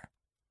unfamiliar.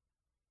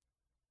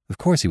 Of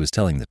course he was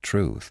telling the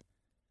truth,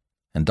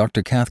 and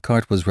Dr.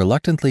 Cathcart was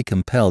reluctantly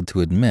compelled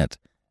to admit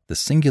the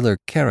singular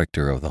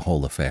character of the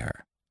whole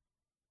affair.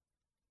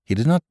 He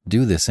did not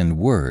do this in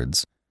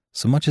words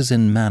so much as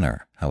in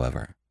manner,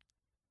 however.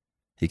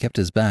 He kept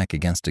his back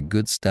against a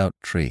good stout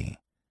tree.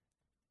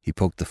 He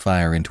poked the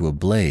fire into a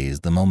blaze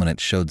the moment it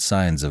showed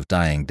signs of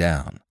dying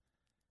down.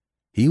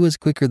 He was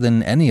quicker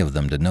than any of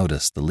them to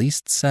notice the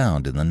least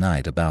sound in the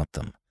night about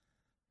them.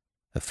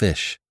 A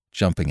fish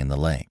jumping in the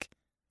lake,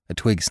 a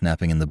twig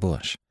snapping in the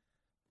bush,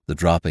 the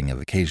dropping of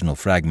occasional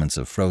fragments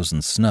of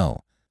frozen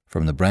snow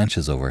from the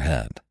branches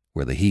overhead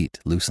where the heat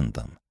loosened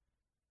them.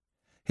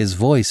 His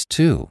voice,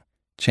 too,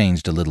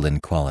 changed a little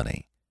in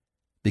quality,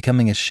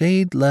 becoming a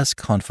shade less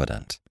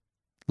confident,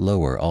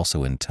 lower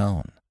also in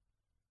tone.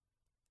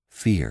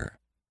 Fear,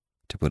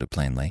 to put it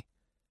plainly,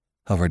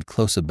 hovered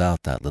close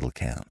about that little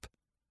camp.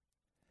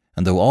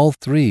 And though all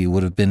three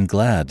would have been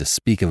glad to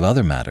speak of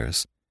other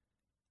matters,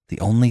 the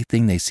only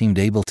thing they seemed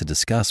able to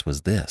discuss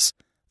was this,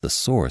 the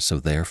source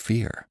of their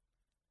fear.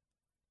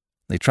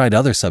 They tried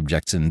other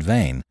subjects in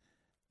vain.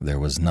 There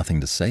was nothing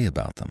to say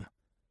about them.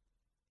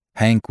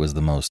 Hank was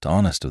the most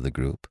honest of the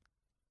group.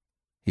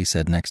 He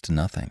said next to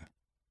nothing.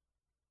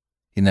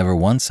 He never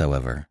once,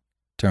 however,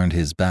 turned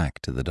his back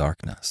to the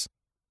darkness.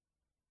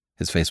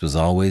 His face was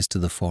always to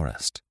the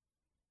forest,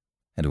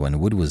 and when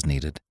wood was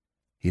needed,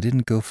 he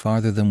didn't go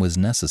farther than was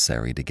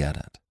necessary to get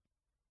it.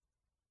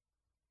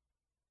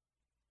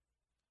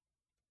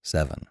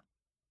 7.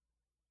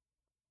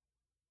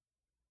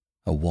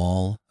 A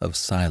wall of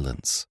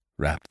silence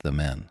wrapped them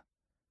in,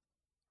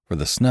 for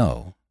the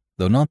snow,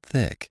 though not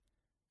thick,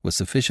 was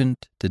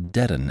sufficient to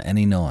deaden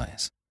any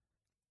noise,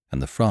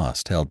 and the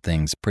frost held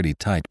things pretty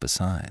tight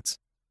besides.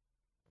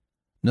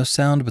 No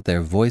sound but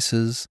their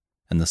voices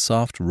and the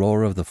soft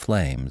roar of the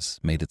flames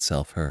made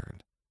itself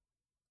heard.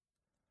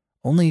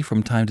 Only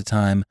from time to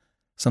time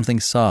something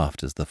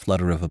soft as the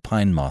flutter of a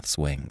pine moth's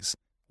wings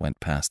went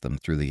past them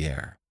through the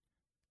air.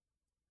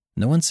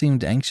 No one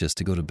seemed anxious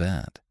to go to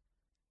bed.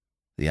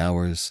 The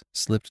hours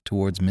slipped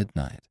towards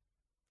midnight.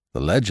 "The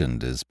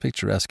legend is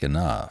picturesque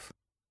enough,"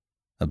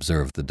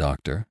 observed the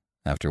doctor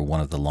after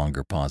one of the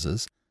longer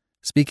pauses,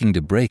 speaking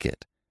to break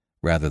it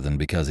rather than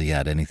because he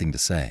had anything to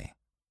say.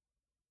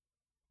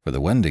 "For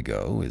the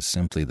Wendigo is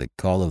simply the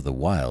call of the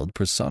wild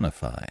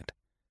personified,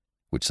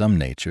 which some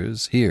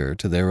natures hear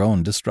to their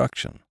own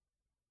destruction."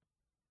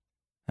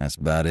 "That's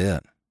about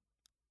it,"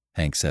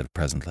 Hank said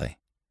presently.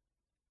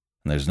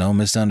 "And there's no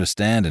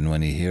misunderstanding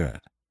when you hear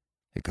it.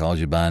 It calls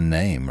you by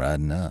name right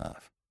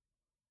enough."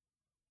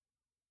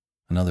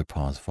 Another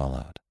pause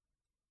followed.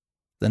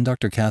 Then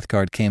Dr.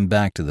 Cathcart came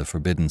back to the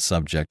forbidden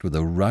subject with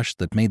a rush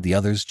that made the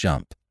others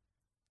jump.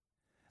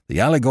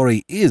 "The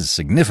allegory is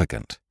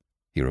significant,"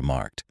 he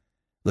remarked,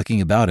 looking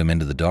about him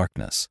into the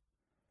darkness.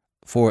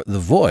 "For the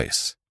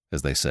voice,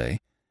 as they say,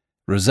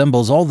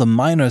 resembles all the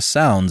minor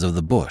sounds of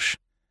the bush,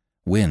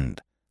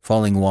 wind,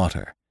 falling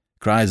water,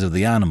 cries of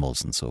the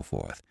animals, and so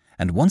forth.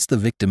 And once the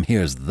victim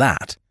hears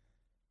that,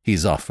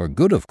 he's off for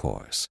good, of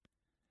course.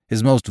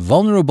 His most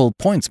vulnerable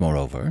points,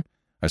 moreover,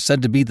 are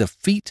said to be the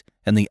feet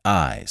and the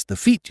eyes. The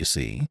feet, you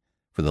see,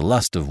 for the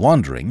lust of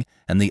wandering,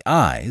 and the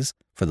eyes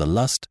for the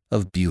lust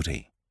of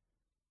beauty.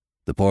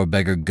 The poor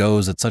beggar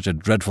goes at such a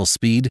dreadful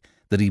speed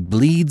that he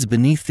bleeds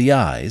beneath the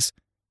eyes,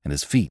 and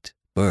his feet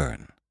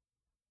burn."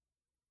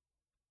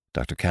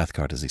 Dr.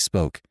 Cathcart, as he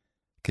spoke,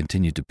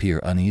 continued to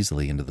peer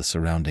uneasily into the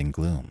surrounding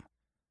gloom.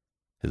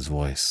 His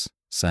voice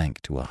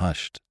sank to a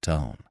hushed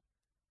tone.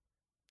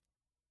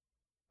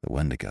 "The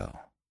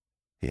Wendigo,"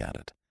 he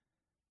added,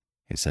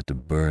 "is said to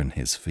burn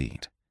his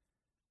feet,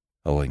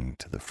 owing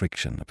to the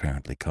friction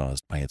apparently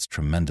caused by its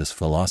tremendous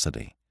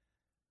velocity.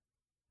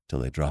 till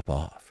they drop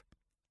off,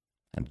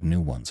 and new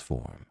ones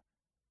form,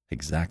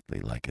 exactly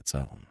like its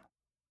own.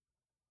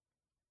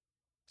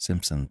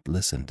 Simpson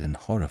listened in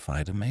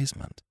horrified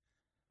amazement.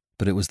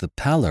 But it was the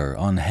pallor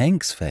on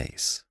Hank's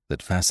face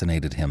that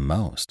fascinated him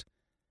most.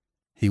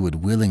 He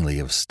would willingly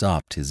have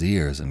stopped his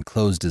ears and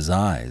closed his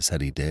eyes had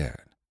he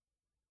dared.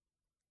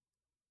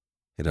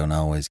 "It don't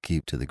always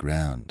keep to the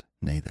ground,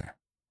 neither,"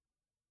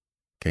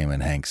 came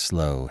in Hank's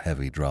slow,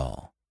 heavy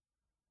drawl.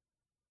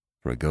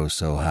 "For it goes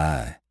so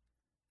high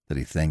that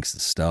he thinks the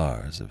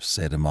stars have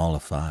set him all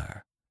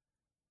afire.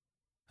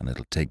 And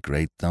it'll take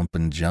great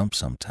thumping jumps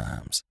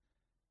sometimes,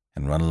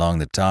 and run along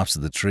the tops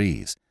of the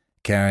trees,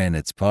 carrying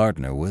its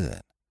partner with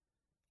it,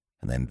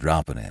 and then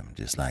dropping him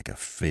just like a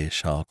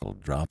fish hawk'll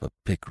drop a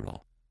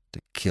pickerel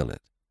to kill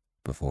it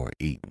before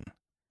eating.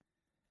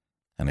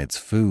 And its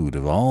food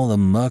of all the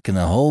muck in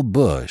the whole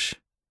bush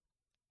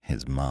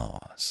is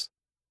moss."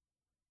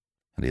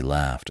 And he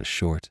laughed a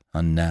short,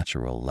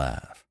 unnatural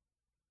laugh.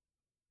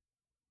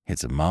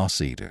 "It's a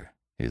moss-eater,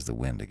 is the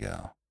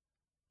Wendigo,"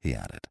 he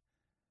added,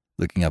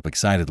 looking up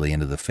excitedly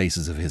into the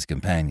faces of his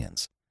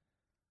companions.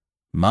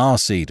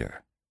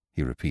 "Moss-eater,"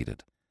 he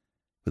repeated,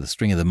 with a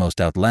string of the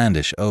most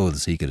outlandish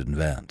oaths he could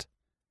invent.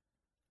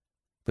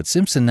 But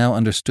Simpson now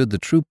understood the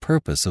true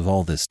purpose of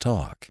all this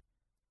talk.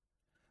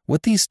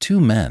 What these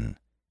two men,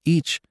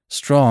 each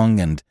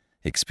strong and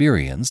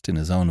experienced in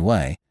his own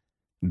way,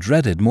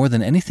 dreaded more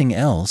than anything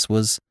else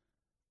was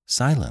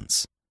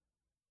silence.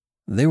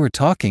 They were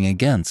talking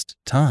against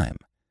time.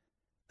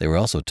 They were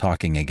also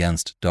talking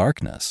against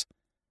darkness,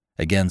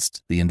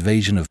 against the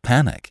invasion of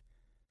panic,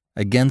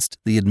 against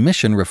the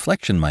admission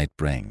reflection might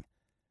bring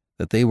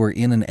that they were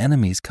in an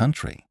enemy's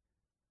country,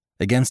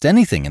 against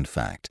anything, in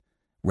fact,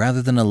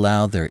 rather than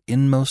allow their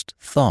inmost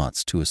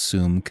thoughts to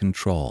assume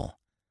control.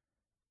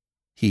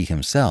 He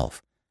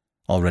himself,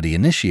 already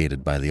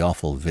initiated by the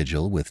awful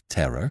vigil with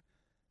terror,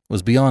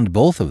 was beyond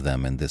both of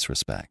them in this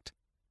respect.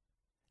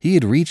 He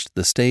had reached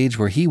the stage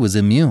where he was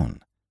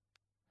immune.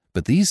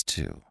 But these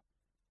two,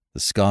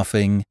 the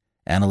scoffing,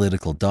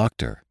 analytical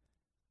doctor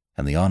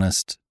and the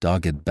honest,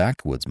 dogged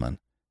backwoodsman,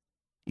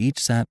 each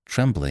sat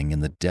trembling in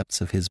the depths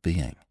of his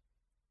being.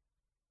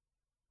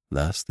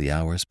 Thus the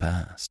hours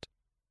passed.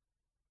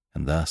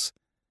 And thus,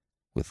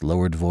 with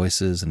lowered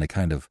voices and a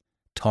kind of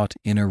taut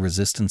inner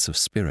resistance of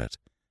spirit,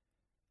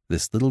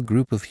 this little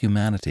group of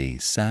humanity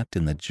sat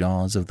in the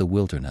jaws of the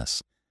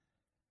wilderness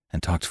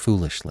and talked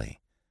foolishly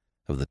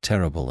of the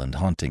terrible and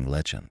haunting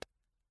legend.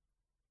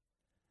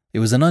 It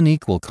was an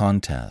unequal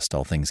contest,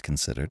 all things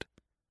considered,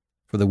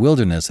 for the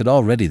wilderness had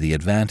already the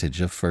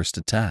advantage of first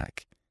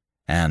attack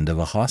and of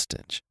a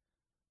hostage.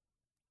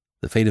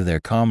 The fate of their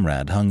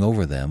comrade hung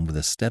over them with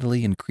a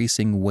steadily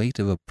increasing weight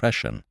of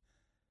oppression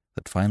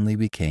that finally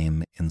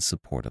became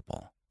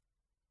insupportable.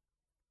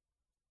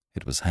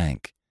 It was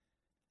Hank,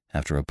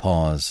 after a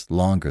pause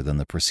longer than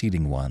the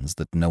preceding ones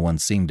that no one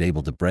seemed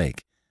able to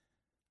break,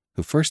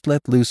 who first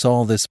let loose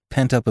all this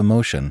pent-up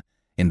emotion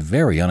in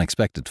very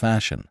unexpected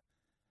fashion,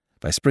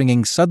 by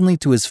springing suddenly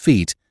to his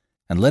feet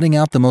and letting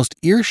out the most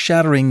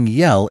ear-shattering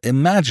yell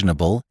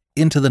imaginable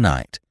into the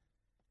night.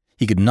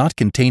 He could not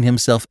contain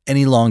himself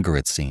any longer,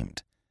 it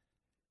seemed.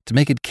 To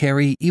make it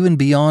carry even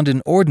beyond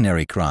an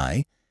ordinary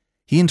cry,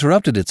 he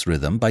interrupted its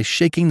rhythm by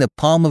shaking the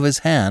palm of his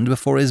hand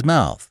before his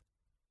mouth.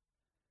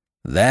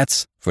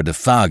 "That's for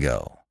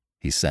Defago,"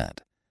 he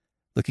said,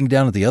 looking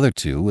down at the other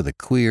two with a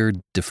queer,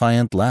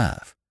 defiant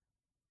laugh.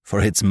 "For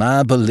it's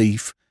my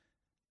belief,"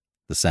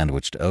 the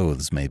sandwiched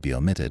oaths may be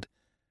omitted,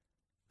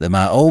 "that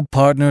my old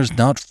partner's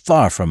not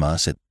far from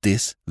us at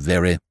this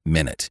very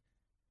minute."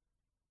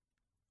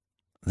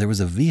 There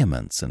was a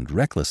vehemence and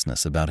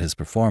recklessness about his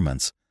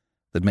performance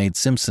that made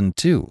Simpson,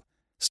 too,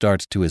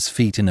 start to his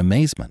feet in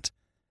amazement,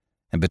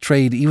 and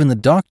betrayed even the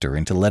doctor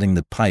into letting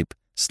the pipe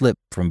slip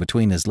from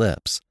between his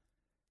lips.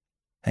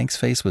 Hank's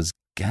face was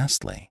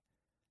ghastly,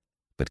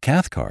 but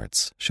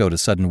Cathcart's showed a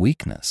sudden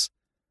weakness,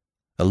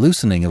 a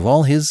loosening of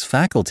all his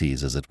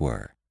faculties, as it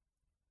were.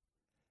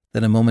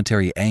 Then a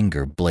momentary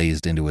anger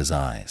blazed into his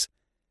eyes,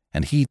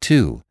 and he,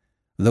 too,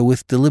 though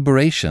with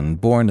deliberation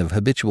born of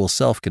habitual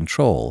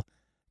self-control,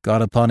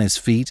 got upon his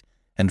feet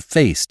and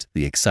faced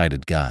the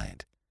excited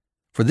guide.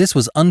 For this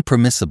was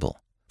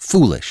unpermissible,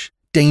 foolish,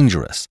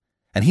 dangerous,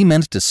 and he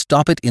meant to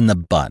stop it in the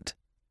bud.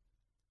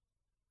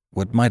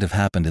 What might have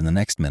happened in the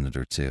next minute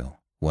or two,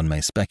 one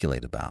may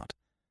speculate about,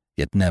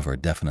 yet never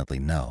definitely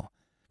know,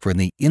 for in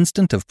the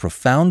instant of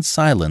profound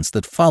silence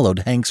that followed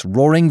Hank's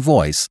roaring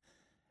voice,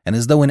 and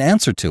as though in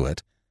answer to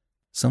it,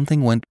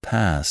 something went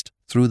past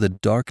through the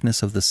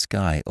darkness of the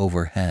sky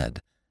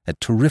overhead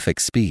at terrific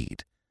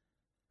speed.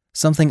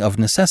 Something of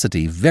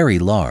necessity very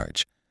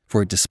large,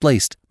 for it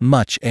displaced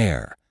much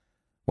air,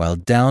 while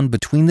down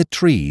between the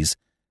trees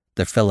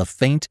there fell a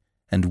faint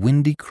and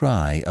windy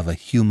cry of a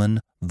human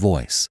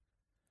voice,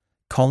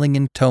 calling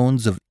in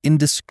tones of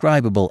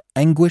indescribable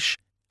anguish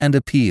and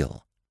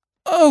appeal.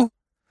 "Oh!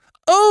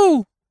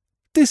 Oh!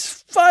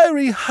 This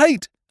fiery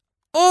height!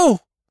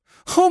 Oh!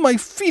 Oh, my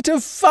feet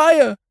of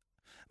fire!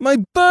 My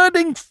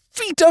burning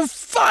feet of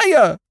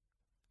fire!"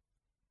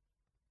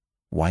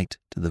 White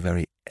to the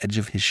very edge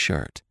of his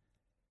shirt,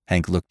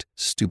 Hank looked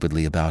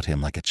stupidly about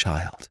him like a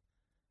child.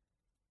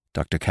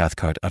 Dr.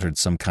 Cathcart uttered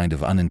some kind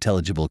of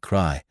unintelligible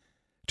cry,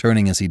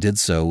 turning as he did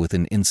so with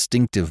an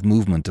instinctive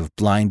movement of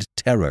blind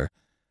terror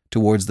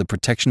towards the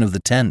protection of the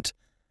tent,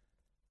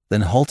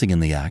 then halting in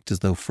the act as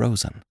though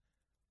frozen.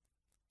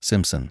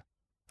 Simpson,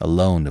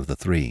 alone of the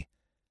three,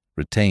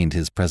 retained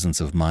his presence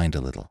of mind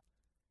a little.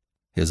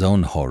 His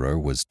own horror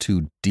was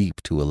too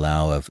deep to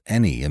allow of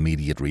any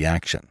immediate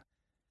reaction.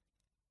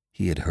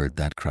 He had heard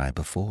that cry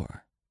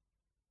before.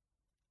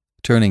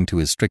 Turning to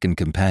his stricken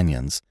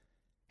companions,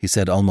 he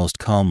said almost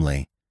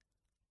calmly,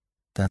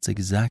 "That's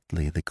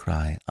exactly the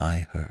cry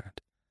I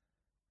heard.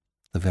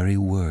 The very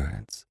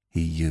words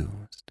he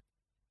used."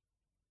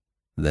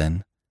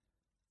 Then,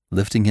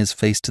 lifting his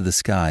face to the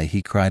sky,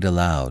 he cried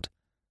aloud,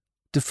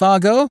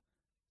 "Defago!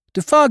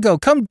 Defago,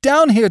 come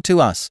down here to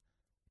us!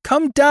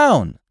 Come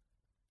down!"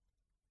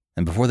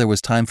 And before there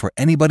was time for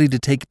anybody to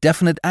take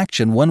definite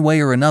action one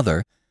way or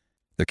another,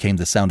 there came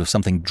the sound of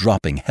something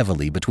dropping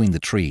heavily between the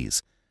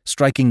trees,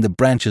 striking the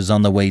branches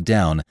on the way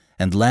down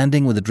and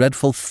landing with a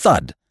dreadful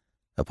thud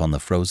upon the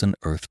frozen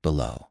earth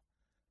below.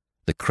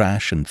 The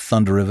crash and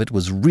thunder of it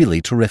was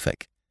really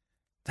terrific.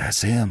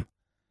 "That's him.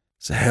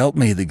 So help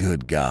me the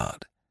good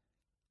God,"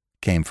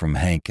 came from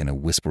Hank in a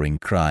whispering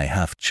cry,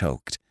 half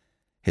choked,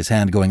 his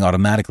hand going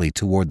automatically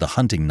toward the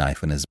hunting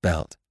knife in his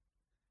belt.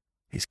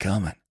 "He's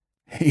coming.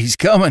 He's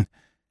coming,"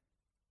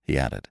 he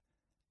added,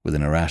 with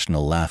an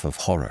irrational laugh of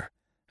horror,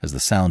 as the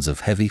sounds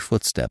of heavy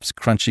footsteps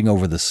crunching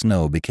over the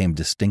snow became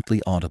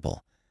distinctly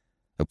audible,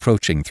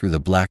 approaching through the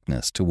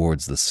blackness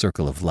towards the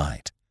circle of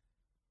light.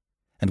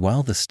 And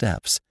while the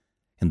steps,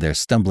 in their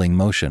stumbling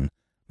motion,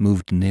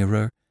 moved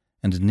nearer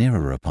and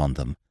nearer upon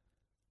them,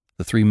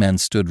 the three men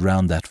stood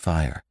round that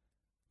fire,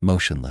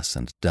 motionless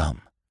and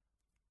dumb.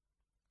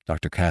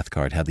 Dr.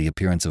 Cathcart had the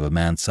appearance of a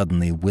man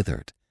suddenly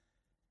withered.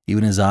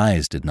 Even his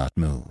eyes did not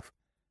move.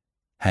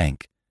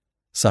 Hank,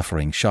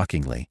 suffering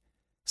shockingly,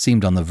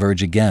 seemed on the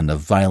verge again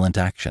of violent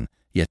action,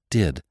 yet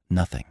did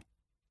nothing.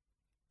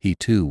 He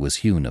too was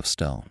hewn of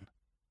stone.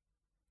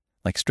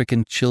 Like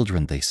stricken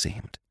children they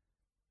seemed.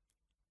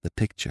 The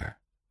picture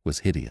was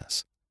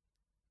hideous.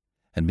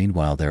 And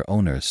meanwhile their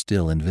owner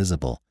still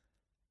invisible,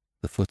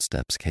 the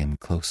footsteps came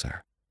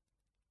closer,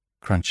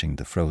 crunching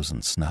the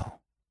frozen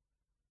snow.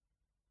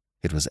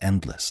 It was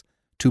endless,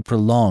 too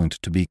prolonged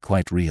to be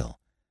quite real,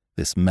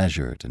 this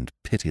measured and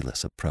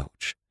pitiless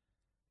approach.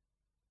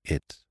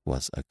 It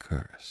was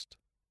accursed.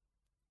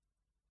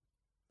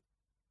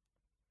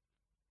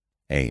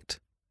 8.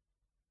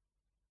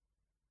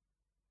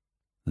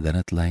 Then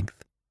at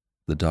length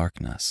the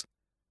darkness,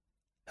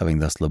 having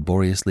thus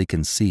laboriously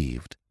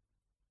conceived,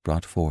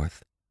 brought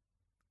forth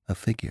a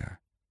figure.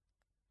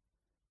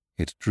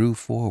 It drew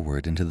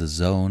forward into the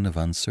zone of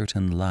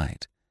uncertain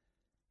light,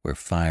 where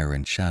fire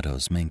and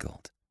shadows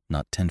mingled,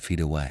 not 10 feet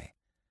away,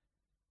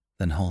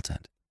 then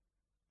halted,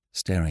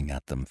 staring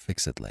at them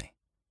fixedly.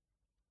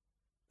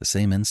 The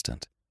same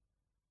instant,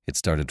 it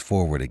started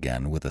forward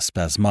again with a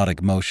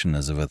spasmodic motion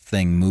as of a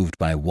thing moved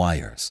by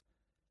wires.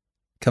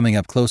 Coming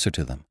up closer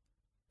to them,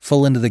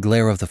 full into the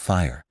glare of the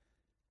fire,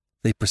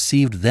 they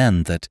perceived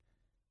then that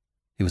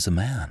he was a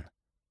man,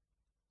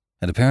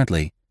 and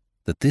apparently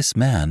that this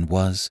man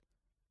was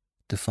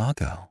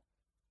Defago.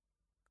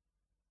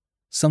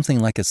 Something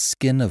like a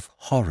skin of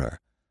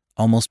horror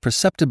almost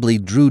perceptibly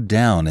drew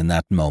down in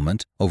that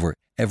moment over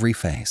every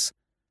face,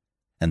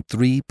 and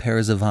 3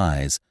 pairs of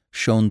eyes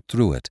shone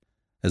through it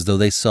as though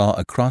they saw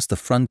across the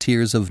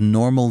frontiers of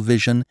normal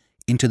vision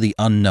into the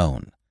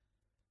unknown.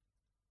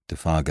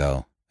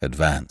 Defago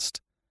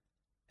advanced,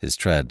 his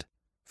tread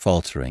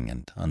faltering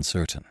and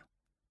uncertain.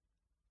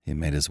 He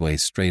made his way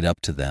straight up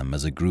to them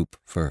as a group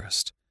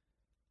first,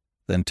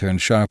 then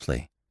turned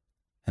sharply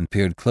and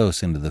peered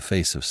close into the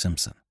face of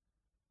Simpson.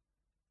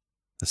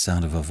 The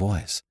sound of a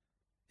voice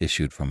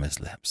issued from his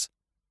lips.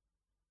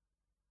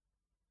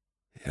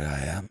 "Here I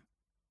am,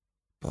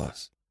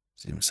 Boss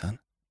Simpson.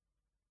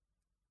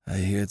 I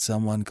heard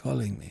someone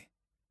calling me."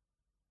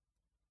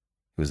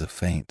 It was a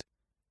faint,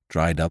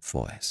 dried-up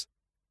voice,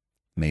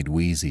 made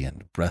wheezy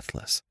and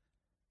breathless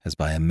as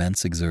by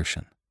immense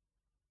exertion.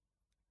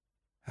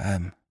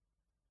 "I'm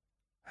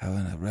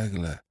having a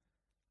regular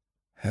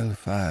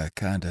hellfire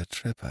kind of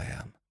trip, I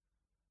am."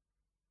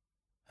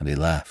 And he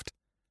laughed,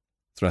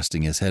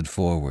 thrusting his head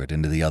forward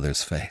into the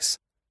other's face.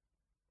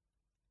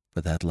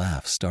 But that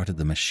laugh started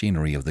the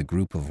machinery of the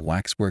group of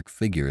waxwork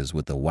figures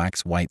with the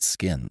wax-white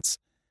skins.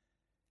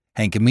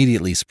 Hank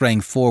immediately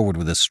sprang forward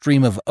with a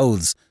stream of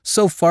oaths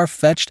so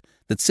far-fetched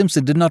that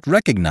Simpson did not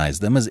recognize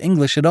them as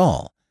English at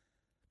all,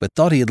 but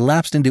thought he had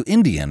lapsed into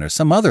Indian or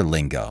some other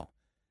lingo.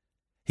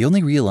 He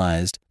only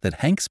realized that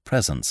Hank's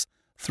presence,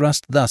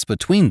 thrust thus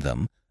between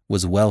them,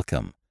 was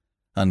welcome,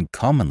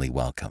 uncommonly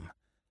welcome.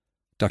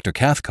 Dr.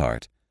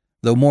 Cathcart,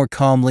 though more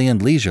calmly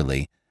and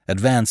leisurely,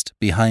 advanced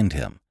behind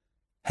him,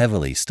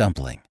 heavily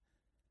stumbling.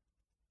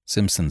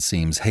 Simpson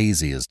seems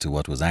hazy as to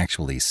what was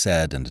actually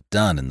said and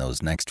done in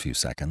those next few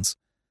seconds,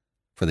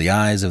 for the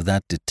eyes of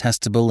that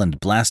detestable and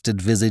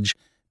blasted visage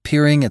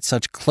peering at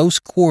such close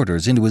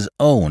quarters into his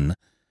own,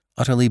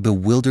 utterly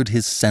bewildered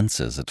his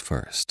senses at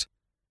first.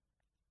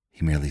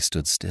 He merely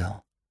stood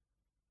still.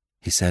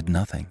 He said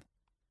nothing.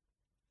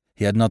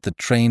 He had not the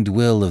trained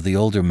will of the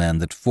older men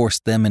that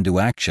forced them into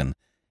action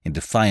in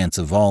defiance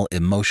of all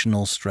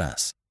emotional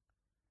stress.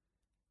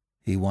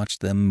 He watched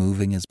them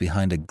moving as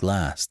behind a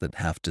glass that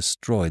half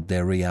destroyed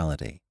their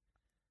reality.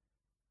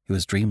 It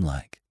was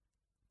dreamlike,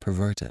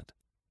 perverted.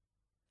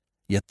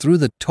 Yet through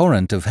the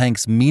torrent of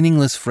Hank's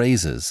meaningless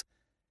phrases,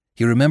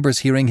 he remembers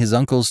hearing his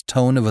uncle's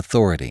tone of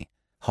authority,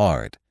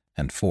 hard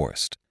and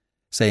forced,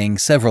 saying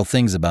several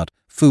things about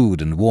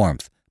food and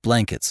warmth,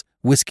 blankets,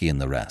 whiskey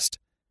and the rest,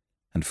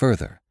 and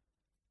further,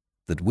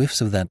 that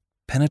whiffs of that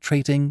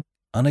penetrating,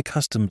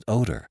 unaccustomed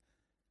odor,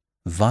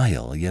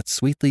 vile yet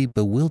sweetly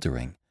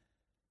bewildering,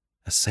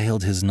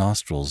 assailed his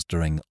nostrils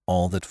during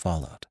all that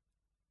followed.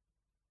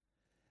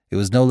 It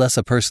was no less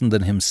a person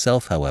than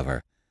himself,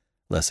 however,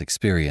 less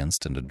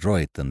experienced and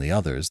adroit than the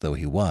others though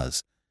he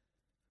was,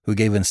 who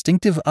gave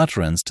instinctive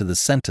utterance to the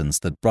sentence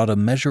that brought a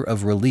measure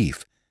of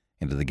relief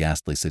into the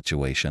ghastly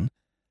situation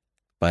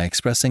by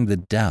expressing the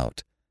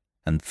doubt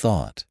and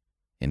thought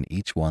in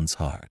each one's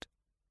heart.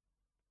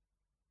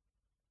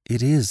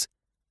 "It is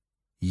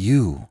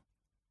you,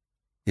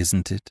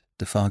 isn't it,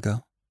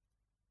 Defago?"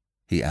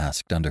 he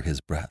asked under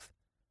his breath,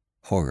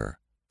 horror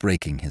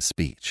breaking his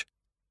speech.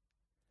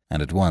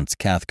 And at once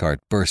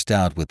Cathcart burst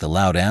out with the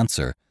loud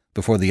answer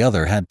before the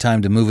other had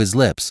time to move his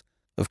lips.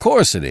 Of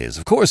course it is.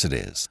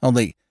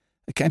 Only,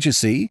 can't you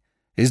see?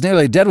 He's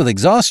nearly dead with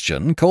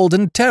exhaustion, cold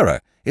and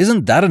terror.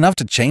 Isn't that enough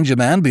to change a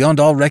man beyond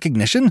all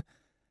recognition?"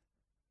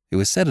 It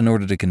was said in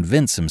order to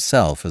convince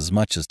himself as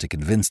much as to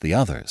convince the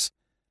others.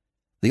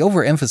 The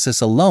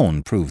overemphasis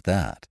alone proved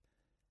that,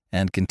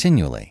 and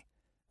continually,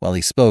 while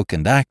he spoke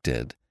and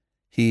acted,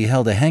 he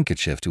held a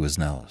handkerchief to his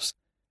nose.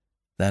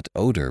 That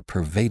odor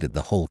pervaded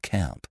the whole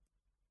camp.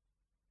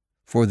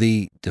 For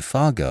the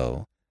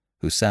Defago,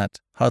 who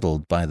sat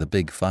huddled by the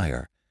big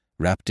fire,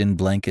 wrapped in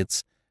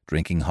blankets,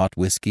 drinking hot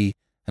whiskey,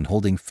 and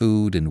holding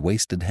food in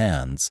wasted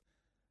hands,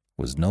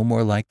 was no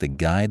more like the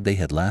guide they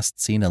had last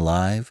seen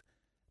alive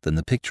than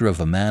the picture of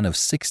a man of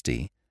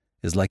 60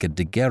 is like a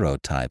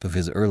daguerreotype of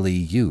his early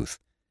youth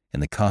in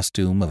the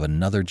costume of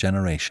another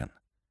generation.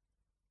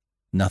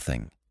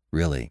 Nothing,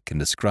 really, can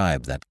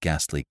describe that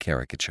ghastly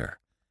caricature,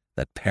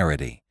 that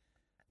parody,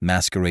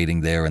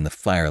 masquerading there in the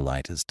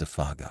firelight as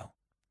Defago.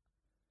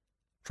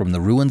 From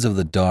the ruins of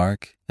the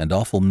dark and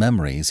awful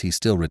memories he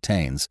still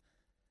retains,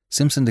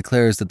 Simpson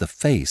declares that the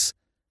face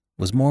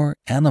was more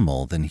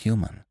animal than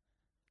human,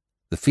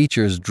 the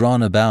features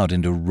drawn about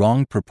into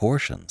wrong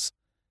proportions,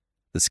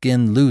 the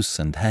skin loose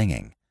and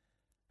hanging,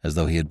 as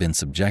though he had been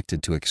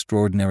subjected to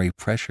extraordinary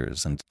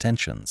pressures and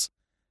tensions.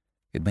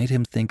 It made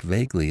him think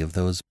vaguely of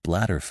those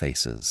bladder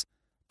faces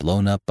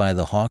blown up by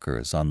the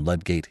hawkers on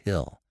Ludgate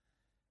Hill,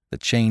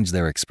 that change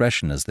their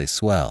expression as they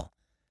swell,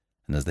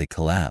 and as they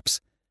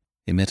collapse,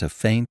 emit a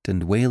faint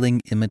and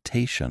wailing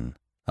imitation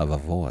of a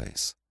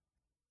voice.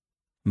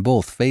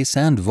 Both face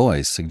and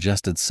voice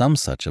suggested some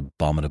such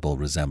abominable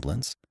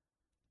resemblance.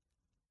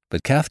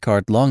 But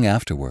Cathcart long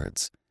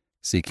afterwards,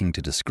 seeking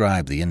to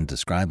describe the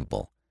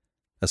indescribable,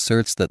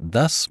 asserts that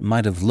thus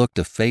might have looked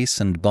a face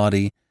and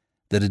body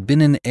that had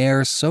been in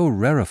air so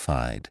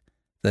rarefied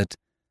that,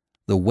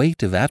 the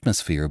weight of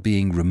atmosphere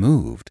being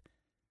removed,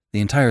 the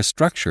entire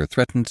structure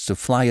threatened to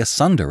fly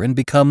asunder and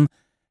become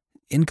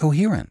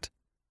incoherent.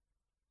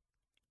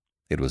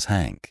 It was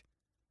Hank,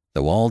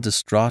 though all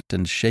distraught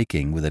and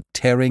shaking with a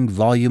tearing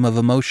volume of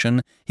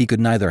emotion he could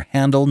neither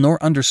handle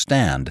nor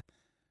understand,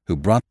 who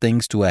brought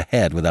things to a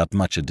head without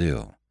much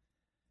ado.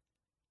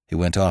 He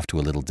went off to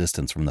a little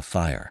distance from the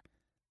fire,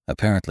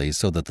 apparently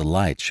so that the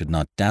light should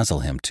not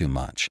dazzle him too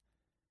much,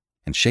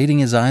 and shading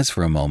his eyes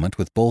for a moment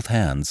with both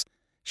hands,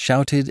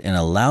 shouted in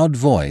a loud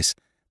voice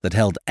that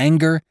held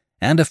anger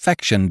and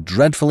affection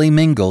dreadfully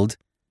mingled,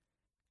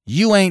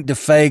 "You ain't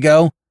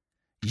Defago!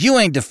 You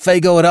ain't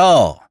Defago at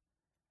all!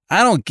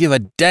 I don't give a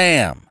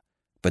damn,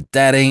 but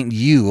that ain't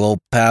you, old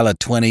pal of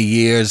 20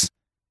 years!"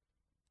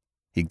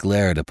 He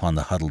glared upon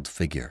the huddled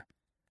figure,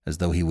 as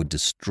though he would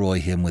destroy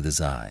him with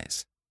his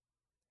eyes.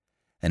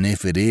 "And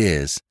if it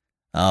is,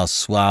 I'll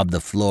swab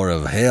the floor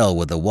of hell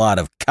with a wad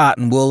of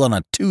cotton wool on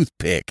a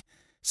toothpick,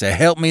 so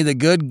help me the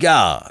good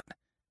God,"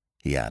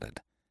 he added,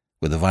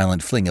 with a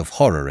violent fling of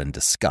horror and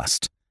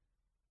disgust.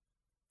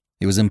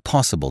 It was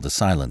impossible to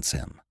silence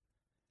him.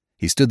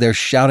 He stood there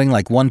shouting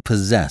like one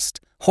possessed,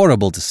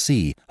 horrible to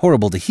see,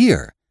 horrible to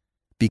hear,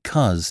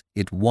 because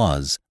it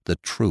was the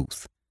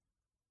truth.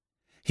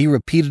 He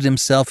repeated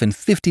himself in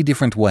 50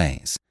 different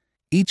ways,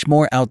 each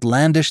more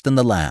outlandish than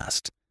the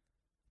last.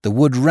 The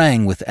wood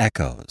rang with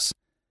echoes.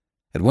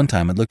 At one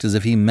time it looked as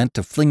if he meant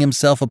to fling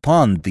himself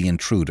upon the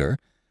intruder,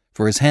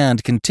 for his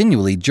hand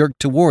continually jerked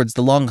towards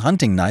the long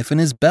hunting knife in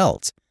his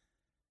belt.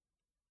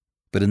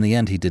 But in the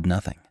end he did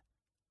nothing,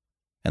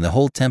 and the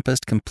whole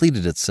tempest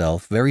completed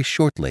itself very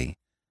shortly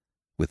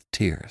with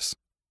tears.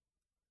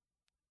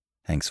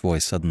 Hank's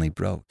voice suddenly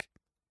broke.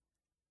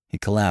 He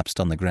collapsed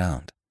on the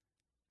ground.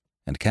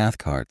 and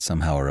Cathcart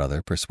somehow or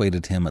other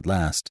persuaded him at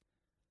last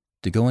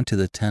to go into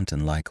the tent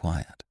and lie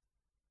quiet.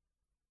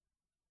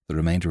 The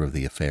remainder of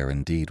the affair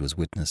indeed was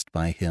witnessed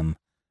by him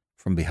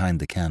from behind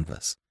the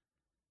canvas,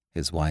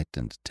 his white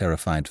and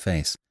terrified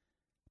face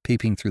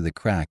peeping through the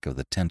crack of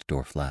the tent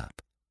door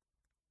flap.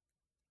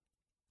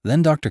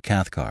 Then Dr.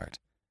 Cathcart,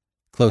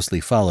 closely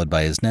followed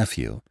by his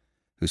nephew,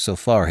 who so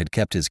far had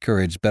kept his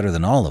courage better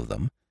than all of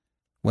them,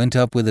 went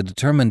up with a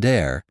determined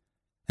air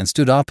and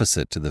stood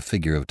opposite to the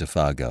figure of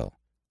Defago,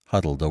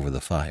 huddled over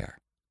the fire.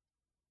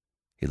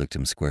 He looked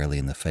him squarely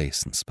in the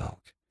face and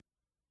spoke.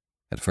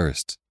 At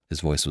first, his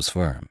voice was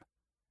firm.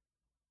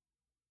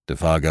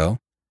 "Defago,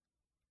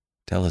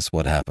 tell us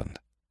what happened.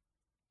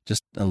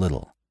 Just a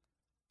little,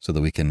 so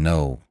that we can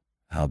know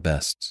how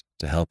best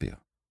to help you."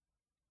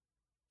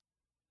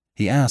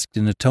 He asked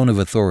in a tone of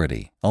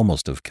authority,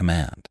 almost of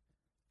command.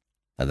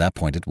 At that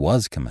point it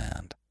was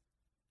command.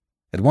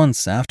 At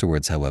once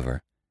afterwards,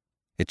 however,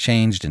 it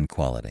changed in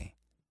quality.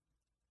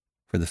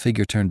 For the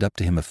figure turned up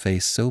to him a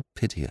face so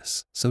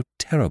piteous, so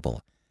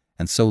terrible,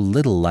 and so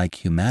little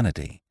like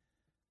humanity,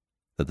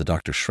 that the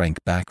doctor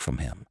shrank back from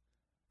him,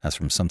 as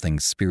from something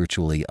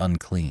spiritually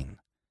unclean.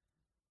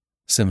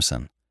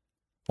 Simpson,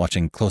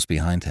 watching close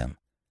behind him,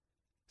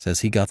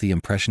 says he got the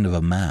impression of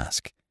a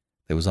mask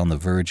that was on the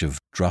verge of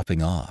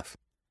dropping off,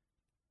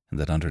 and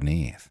that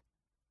underneath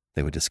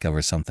they would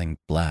discover something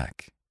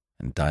black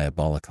and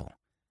diabolical,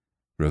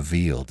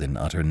 revealed in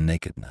utter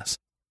nakedness.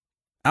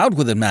 "Out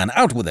with it, man,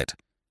 out with it!"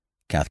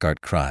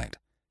 Cathcart cried,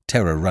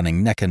 terror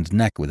running neck and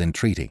neck with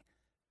entreaty.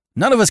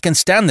 "None of us can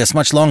stand this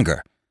much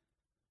longer."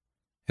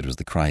 It was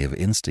the cry of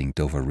instinct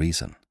over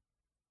reason.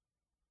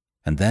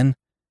 And then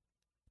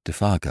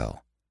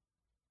Defago,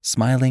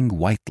 smiling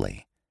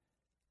whitely,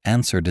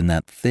 answered in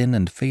that thin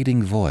and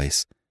fading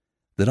voice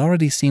that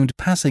already seemed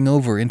passing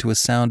over into a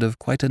sound of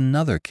quite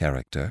another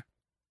character.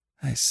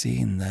 "I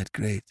seen that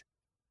great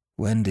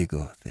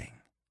Wendigo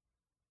thing,"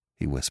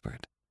 he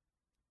whispered,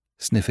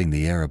 sniffing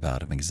the air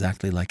about him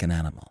exactly like an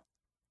animal.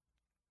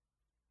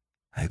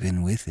 "I've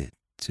been with it,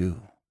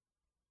 too."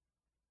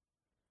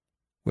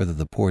 Whether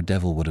the poor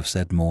devil would have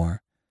said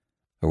more,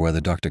 or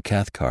whether Dr.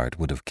 Cathcart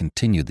would have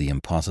continued the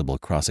impossible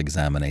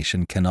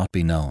cross-examination cannot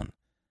be known.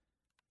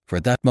 For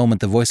at that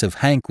moment the voice of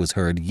Hank was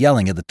heard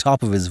yelling at the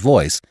top of his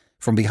voice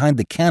from behind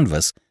the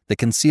canvas that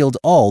concealed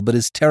all but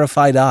his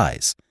terrified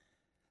eyes.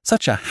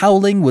 Such a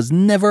howling was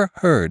never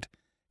heard.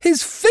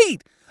 "His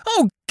feet!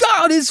 Oh,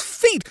 God, his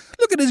feet!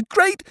 Look at his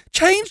great,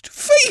 changed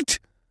feet!"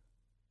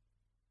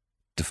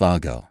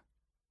 Defago,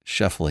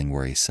 shuffling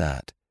where he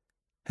sat,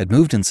 had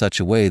moved in such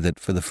a way that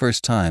for the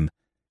first time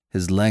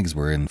his legs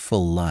were in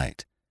full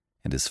light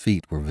and his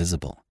feet were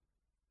visible.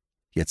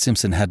 Yet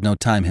Simpson had no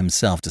time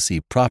himself to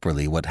see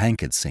properly what Hank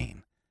had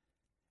seen,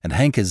 and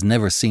Hank has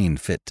never seen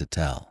fit to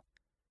tell.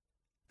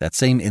 That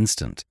same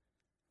instant,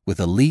 with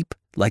a leap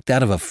like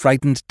that of a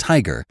frightened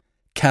tiger,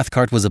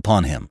 Cathcart was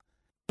upon him,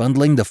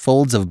 bundling the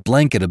folds of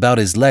blanket about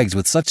his legs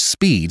with such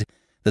speed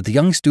that the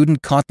young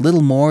student caught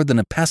little more than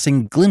a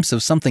passing glimpse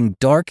of something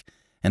dark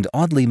and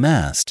oddly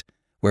massed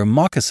where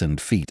moccasined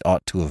feet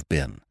ought to have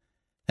been,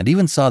 and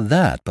even saw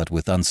that but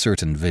with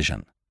uncertain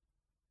vision.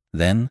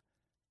 Then,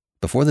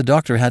 before the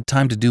doctor had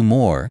time to do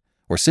more,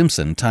 or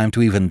Simpson time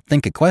to even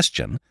think a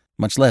question,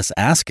 much less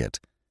ask it,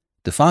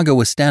 Defago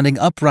was standing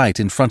upright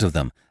in front of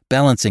them,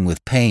 balancing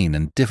with pain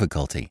and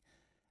difficulty,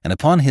 and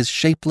upon his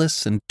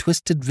shapeless and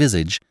twisted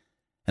visage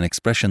an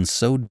expression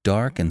so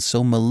dark and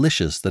so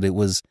malicious that it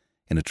was,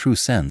 in a true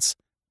sense,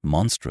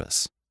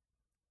 monstrous.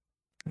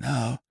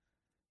 "Now,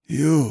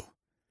 you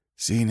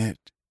seen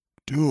it,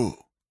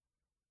 too,"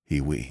 he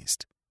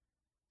wheezed.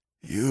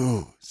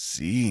 "You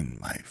seen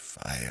my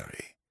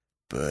fiery,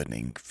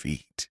 burning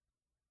feet.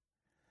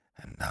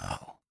 And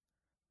now,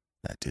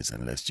 that is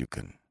unless you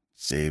can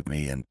save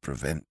me and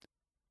prevent.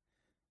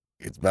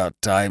 It's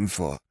about time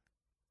for—"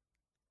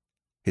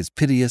 His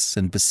piteous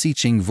and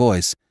beseeching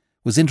voice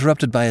was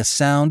interrupted by a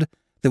sound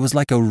that was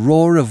like a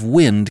roar of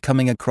wind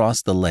coming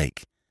across the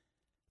lake.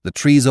 The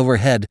trees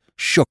overhead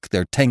shook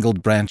their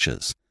tangled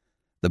branches.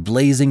 The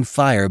blazing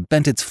fire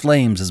bent its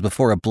flames as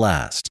before a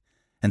blast,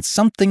 and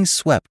something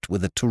swept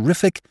with a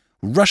terrific,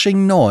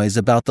 rushing noise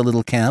about the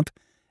little camp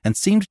and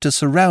seemed to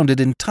surround it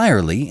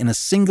entirely in a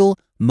single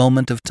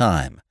moment of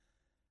time.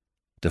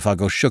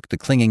 Defago shook the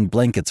clinging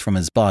blankets from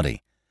his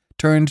body,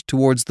 turned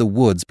towards the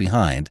woods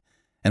behind,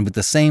 and with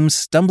the same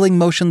stumbling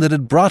motion that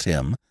had brought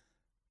him,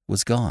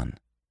 was gone.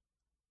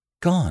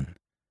 Gone.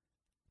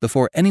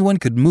 Before anyone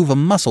could move a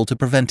muscle to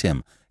prevent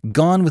him,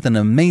 gone with an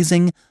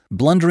amazing,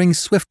 blundering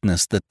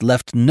swiftness that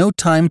left no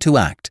time to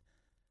act.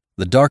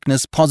 The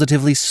darkness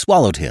positively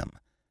swallowed him,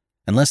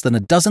 and less than a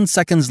dozen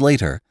seconds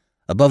later,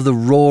 above the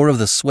roar of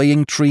the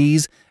swaying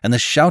trees and the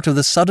shout of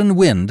the sudden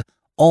wind,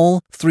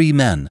 all three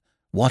men,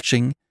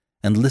 watching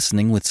and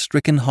listening with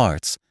stricken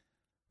hearts,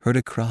 heard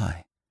a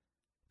cry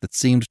that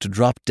seemed to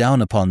drop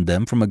down upon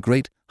them from a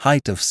great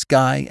height of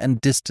sky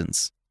and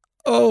distance.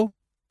 "Oh,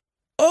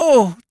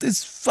 oh,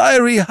 this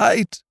fiery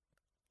height!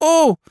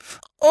 Oh,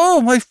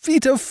 oh, my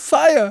feet of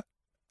fire!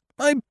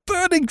 My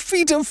burning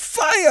feet of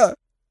fire!"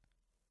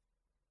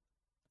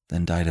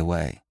 then died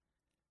away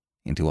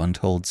into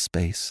untold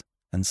space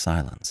and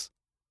silence.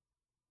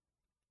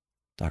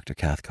 Dr.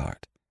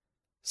 Cathcart,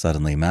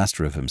 suddenly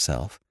master of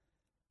himself,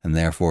 and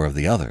therefore of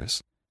the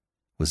others,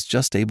 was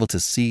just able to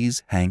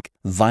seize Hank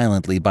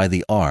violently by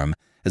the arm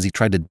as he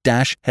tried to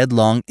dash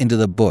headlong into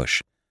the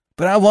bush.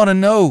 "But I want to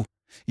know!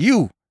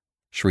 You!"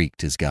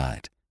 shrieked his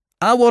guide.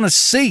 "I want to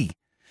see!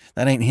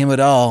 That ain't him at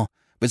all,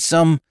 but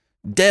some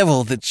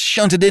devil that's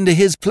shunted into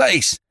his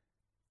place."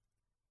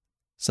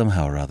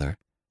 Somehow or other,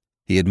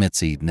 he admits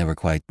he never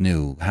quite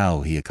knew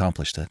how he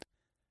accomplished it.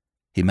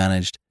 He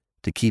managed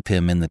to keep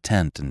him in the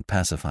tent and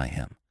pacify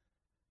him.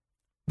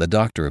 The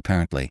doctor,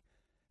 apparently,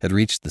 had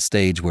reached the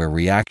stage where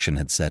reaction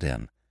had set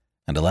in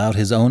and allowed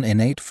his own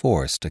innate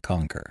force to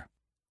conquer.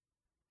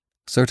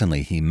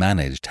 Certainly he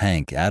managed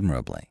Hank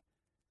admirably.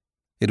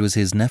 It was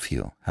his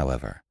nephew,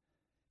 however,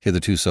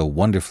 hitherto so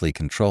wonderfully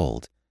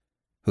controlled,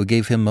 who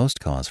gave him most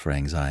cause for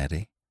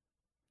anxiety.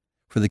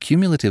 For the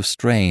cumulative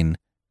strain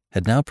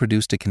had now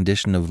produced a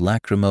condition of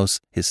lachrymose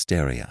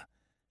hysteria,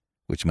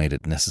 which made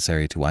it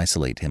necessary to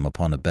isolate him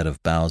upon a bed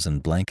of boughs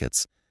and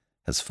blankets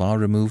as far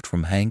removed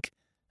from Hank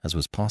as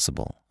was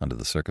possible under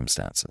the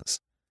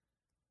circumstances.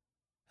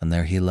 And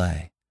there he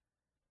lay,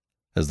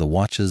 as the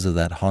watches of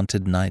that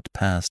haunted night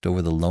passed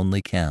over the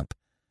lonely camp,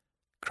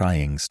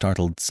 crying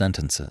startled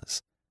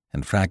sentences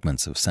and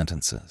fragments of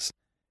sentences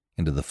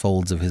into the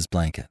folds of his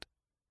blanket.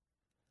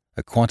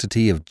 A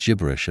quantity of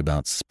gibberish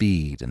about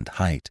speed and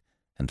height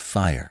and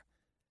fire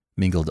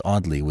mingled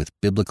oddly with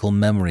biblical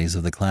memories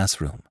of the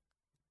classroom.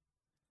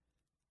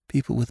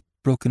 "People with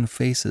broken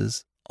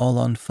faces, all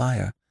on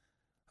fire,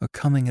 are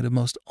coming at a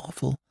most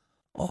awful,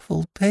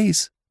 awful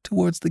pace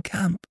towards the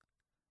camp,"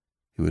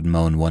 he would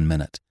moan one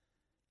minute,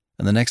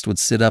 and the next would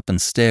sit up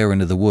and stare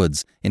into the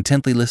woods,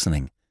 intently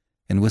listening,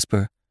 and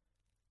whisper,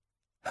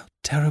 "How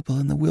terrible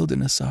in the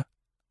wilderness are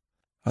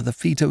the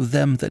feet of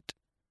them that—"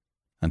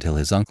 until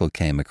his uncle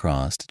came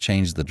across to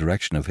change the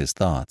direction of his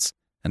thoughts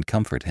and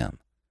comfort him.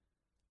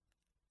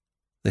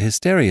 The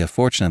hysteria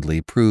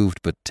fortunately proved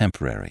but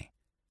temporary.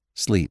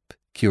 Sleep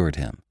cured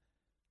him,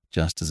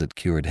 just as it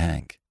cured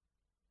Hank.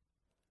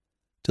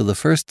 Till the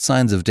first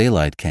signs of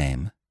daylight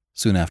came,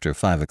 soon after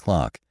 5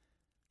 o'clock,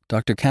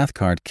 Dr.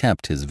 Cathcart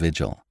kept his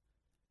vigil.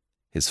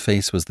 His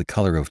face was the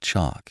color of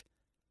chalk,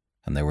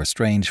 and there were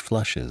strange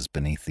flushes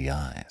beneath the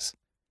eyes.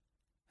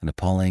 An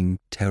appalling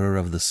terror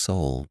of the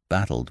soul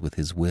battled with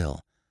his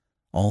will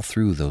all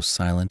through those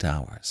silent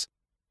hours.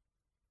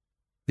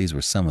 These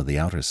were some of the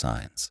outer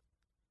signs.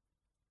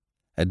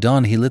 At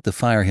dawn he lit the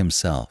fire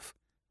himself,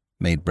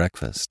 made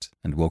breakfast,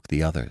 and woke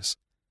the others,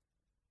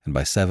 and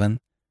by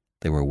 7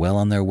 they were well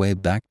on their way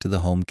back to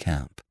the home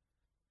camp,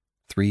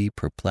 3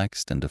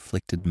 perplexed and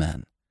afflicted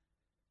men,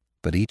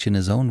 but each in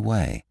his own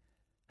way,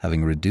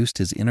 having reduced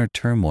his inner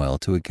turmoil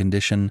to a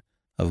condition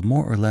of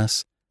more or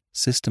less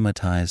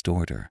systematized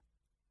order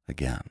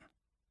again.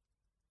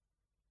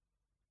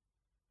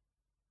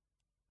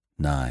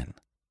 9.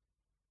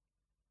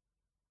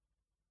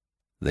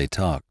 They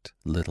talked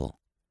little,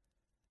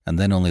 and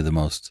then only the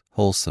most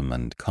wholesome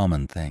and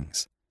common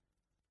things,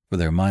 for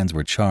their minds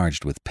were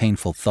charged with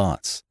painful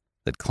thoughts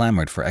that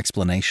clamored for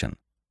explanation,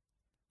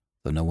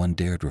 though no one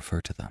dared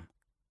refer to them.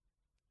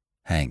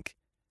 Hank,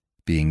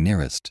 being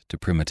nearest to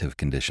primitive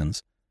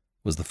conditions,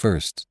 was the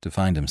first to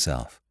find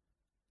himself,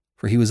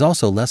 for he was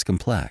also less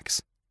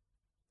complex.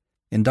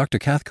 In Dr.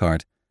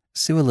 Cathcart,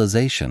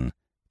 civilization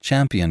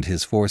championed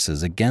his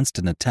forces against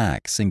an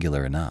attack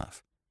singular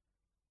enough.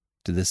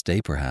 To this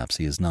day, perhaps,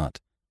 he is not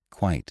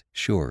quite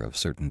sure of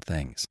certain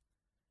things.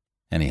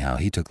 Anyhow,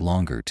 he took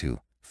longer to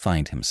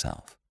find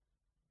himself.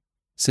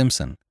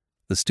 Simpson,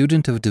 the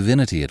student of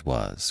divinity it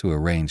was, who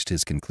arranged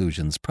his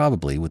conclusions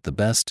probably with the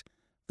best,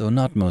 though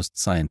not most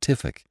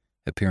scientific,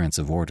 appearance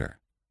of order.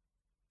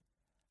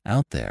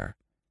 Out there,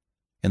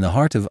 in the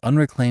heart of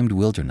unreclaimed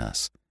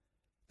wilderness,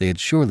 they had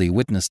surely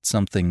witnessed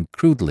something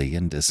crudely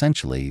and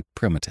essentially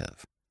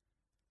primitive.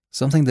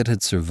 Something that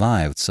had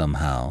survived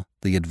somehow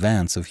the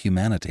advance of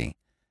humanity,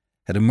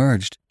 had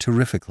emerged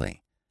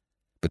terrifically,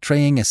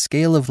 betraying a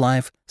scale of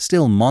life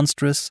still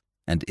monstrous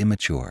and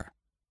immature.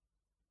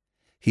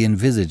 He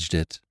envisaged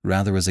it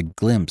rather as a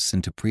glimpse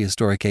into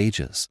prehistoric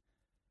ages,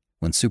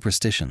 when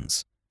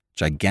superstitions,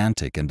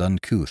 gigantic and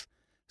uncouth,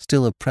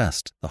 still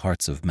oppressed the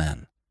hearts of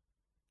men.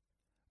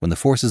 When the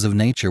forces of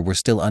nature were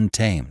still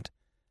untamed,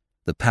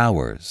 the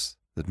powers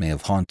that may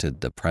have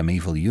haunted the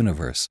primeval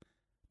universe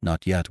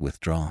not yet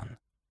withdrawn.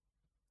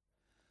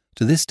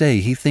 To this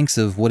day he thinks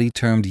of what he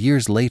termed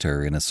years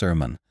later in a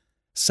sermon,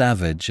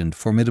 savage and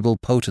formidable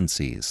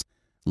potencies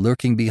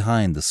lurking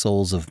behind the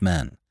souls of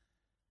men,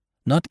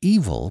 not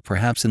evil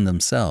perhaps in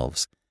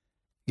themselves,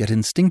 yet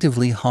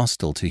instinctively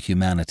hostile to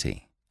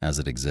humanity as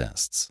it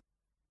exists.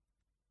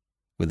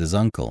 With his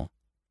uncle,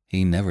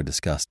 he never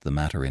discussed the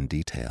matter in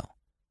detail,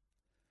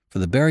 for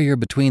the barrier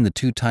between the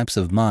two types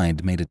of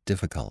mind made it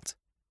difficult.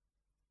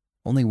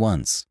 Only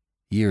once,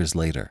 years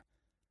later,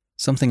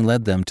 something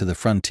led them to the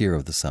frontier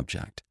of the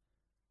subject.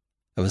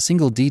 Of a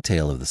single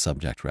detail of the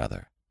subject,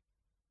 rather.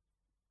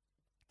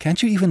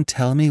 "Can't you even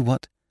tell me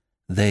what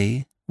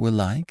they were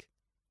like?"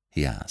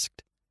 he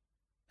asked,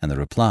 and the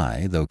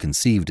reply, though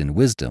conceived in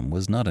wisdom,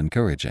 was not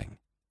encouraging.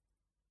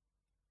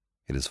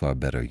 It is far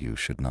better you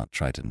should not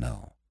try to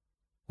know,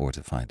 or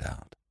to find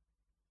out.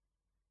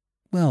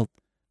 Well,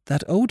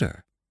 that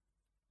odor,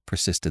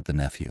 persisted the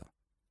nephew.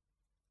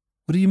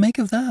 What do you make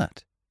of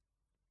that?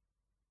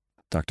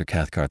 Dr.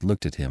 Cathcart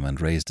looked at him and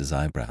raised his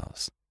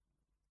eyebrows.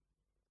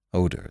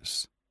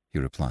 Odors, he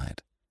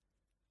replied,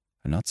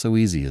 are not so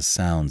easy as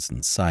sounds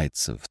and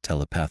sights of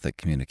telepathic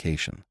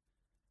communication.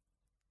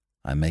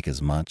 I make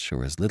as much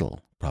or as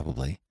little,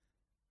 probably,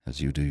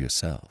 as you do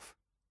yourself.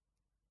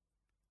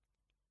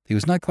 He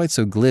was not quite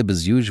so glib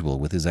as usual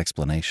with his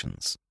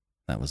explanations,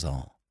 that was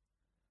all.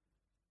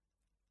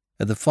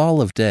 At the fall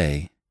of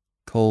day,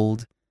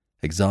 cold,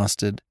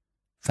 exhausted,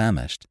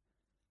 famished,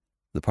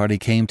 the party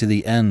came to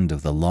the end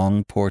of the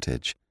long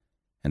portage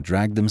and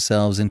dragged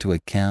themselves into a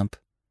camp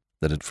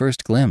that at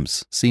first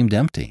glimpse seemed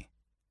empty.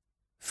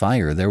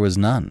 Fire there was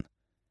none,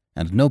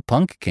 and no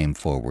punk came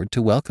forward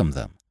to welcome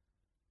them.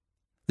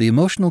 The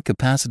emotional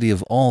capacity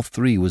of all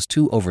three was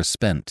too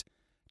overspent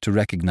to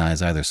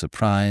recognize either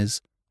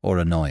surprise or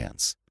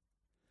annoyance.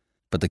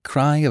 But the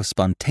cry of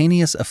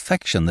spontaneous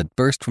affection that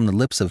burst from the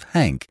lips of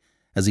Hank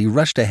as he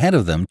rushed ahead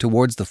of them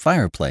towards the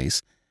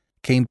fireplace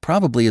came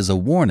probably as a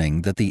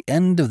warning that the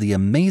end of the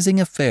amazing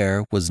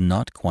affair was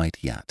not quite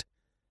yet.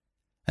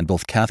 And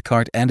both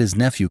Cathcart and his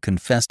nephew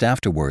confessed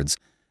afterwards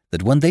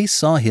that when they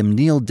saw him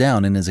kneel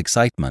down in his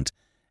excitement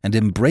and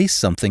embrace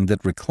something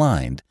that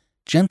reclined,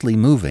 gently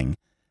moving,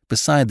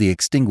 beside the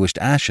extinguished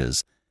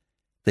ashes,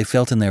 they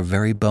felt in their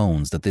very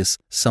bones that this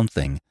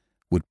something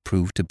would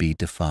prove to be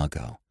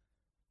Defago,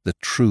 the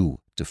true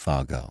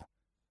Defago,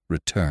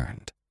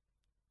 returned.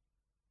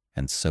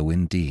 And so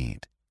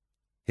indeed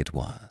it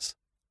was.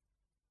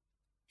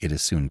 It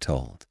is soon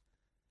told.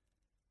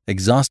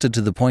 Exhausted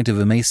to the point of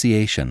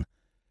emaciation,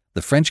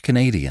 the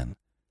French-Canadian,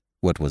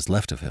 what was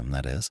left of him,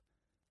 that is,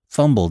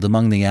 fumbled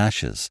among the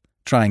ashes,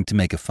 trying to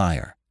make a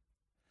fire.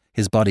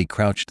 His body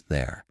crouched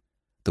there,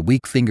 the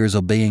weak fingers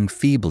obeying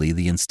feebly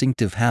the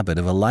instinctive habit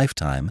of a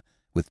lifetime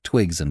with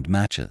twigs and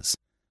matches.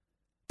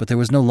 But there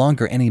was no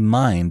longer any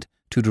mind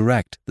to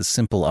direct the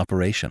simple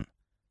operation.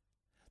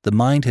 The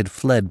mind had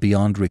fled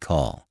beyond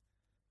recall,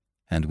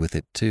 and with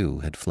it too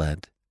had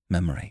fled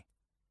memory.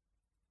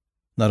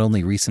 Not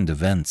only recent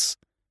events,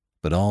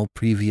 but all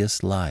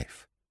previous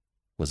life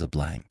was a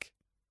blank.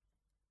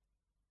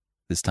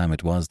 This time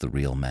it was the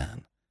real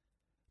man,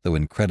 though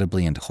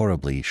incredibly and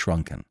horribly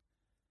shrunken.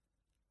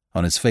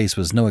 On his face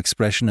was no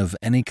expression of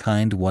any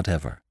kind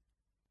whatever.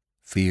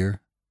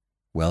 Fear,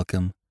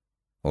 welcome,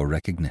 or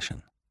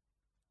recognition.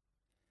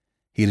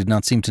 He did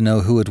not seem to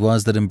know who it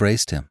was that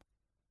embraced him,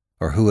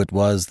 or who it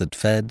was that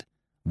fed,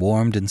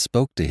 warmed, and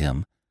spoke to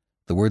him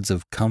the words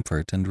of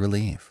comfort and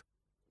relief.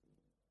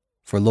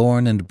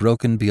 Forlorn and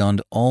broken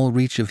beyond all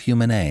reach of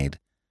human aid,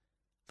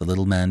 the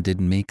little man did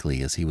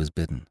meekly as he was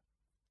bidden.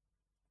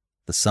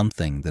 The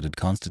something that had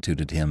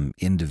constituted him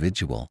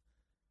individual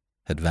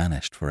had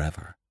vanished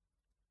forever.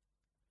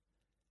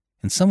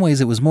 In some ways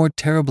it was more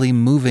terribly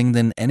moving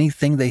than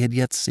anything they had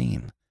yet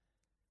seen.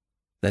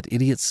 That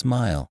idiot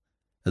smile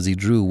as he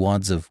drew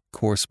wads of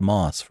coarse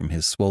moss from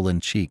his swollen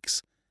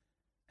cheeks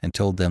and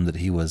told them that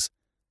he was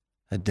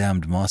a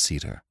damned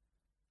moss-eater.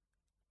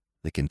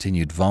 The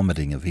continued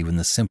vomiting of even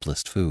the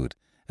simplest food,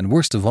 and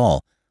worst of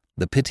all,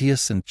 the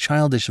piteous and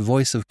childish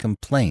voice of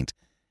complaint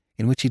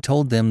in which he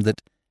told them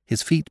that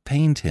his feet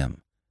pained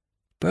him,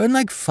 burn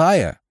like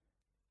fire,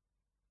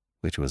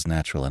 which was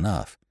natural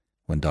enough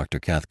when Dr.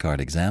 Cathcart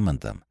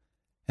examined them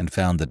and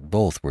found that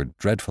both were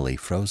dreadfully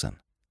frozen.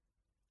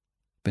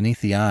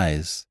 Beneath the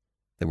eyes,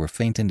 there were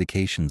faint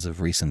indications of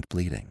recent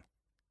bleeding.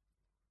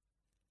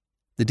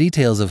 The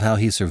details of how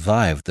he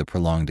survived the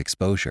prolonged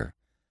exposure,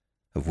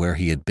 of where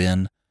he had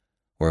been,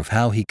 or of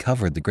how he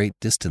covered the great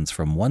distance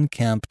from one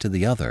camp to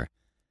the other,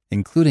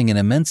 including an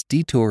immense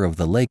detour of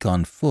the lake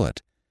on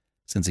foot,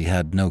 since he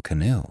had no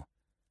canoe.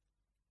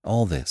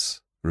 All this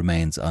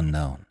remains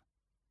unknown.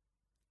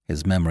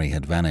 His memory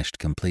had vanished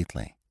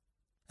completely,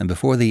 and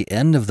before the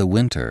end of the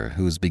winter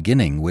whose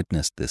beginning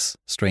witnessed this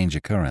strange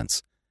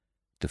occurrence,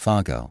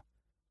 Defago,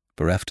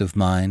 bereft of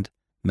mind,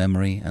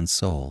 memory, and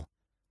soul,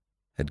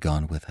 had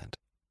gone with it.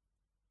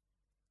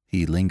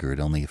 He lingered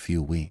only a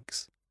few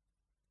weeks.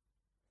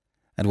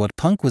 And what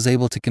Punk was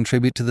able to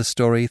contribute to the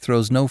story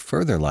throws no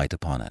further light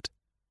upon it.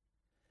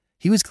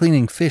 He was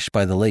cleaning fish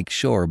by the lake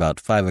shore about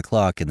 5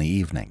 o'clock in the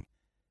evening,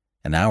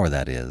 an hour,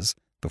 that is,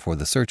 before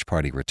the search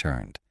party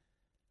returned,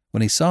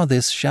 when he saw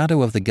this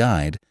shadow of the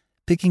guide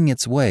picking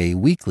its way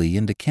weakly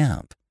into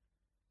camp.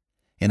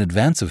 In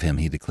advance of him,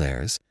 he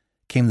declares,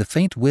 came the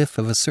faint whiff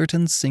of a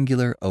certain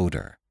singular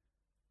odor.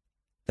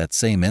 That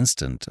same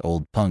instant,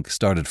 old Punk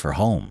started for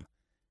home.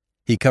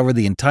 He covered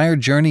the entire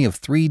journey of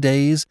 3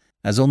 days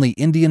as only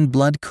Indian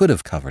blood could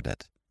have covered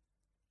it.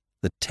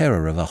 The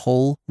terror of a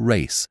whole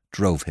race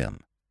drove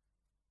him.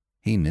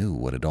 He knew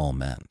what it all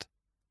meant.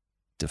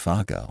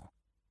 Defago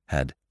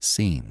had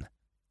seen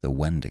the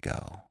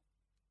Wendigo.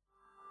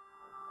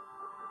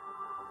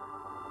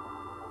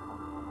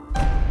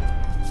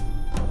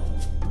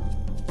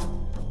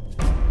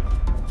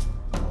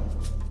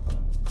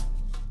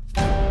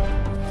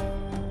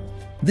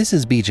 This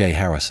is BJ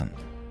Harrison.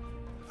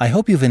 I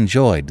hope you've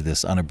enjoyed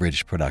this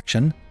unabridged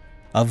production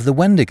of The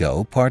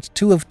Wendigo Part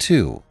 2 of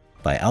 2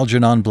 by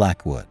Algernon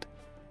Blackwood.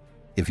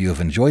 If you have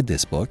enjoyed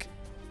this book,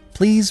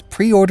 please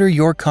pre-order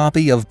your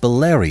copy of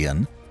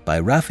Beleriand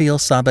by Raphael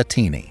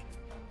Sabatini.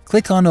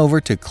 Click on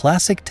over to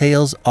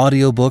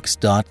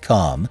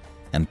classictalesaudiobooks.com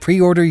and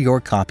pre-order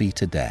your copy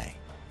today.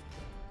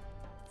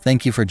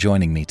 Thank you for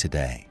joining me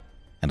today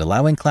and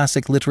allowing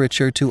classic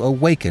literature to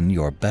awaken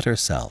your better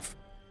self.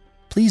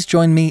 Please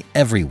join me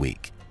every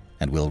week,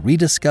 and we'll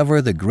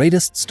rediscover the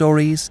greatest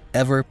stories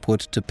ever put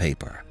to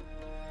paper.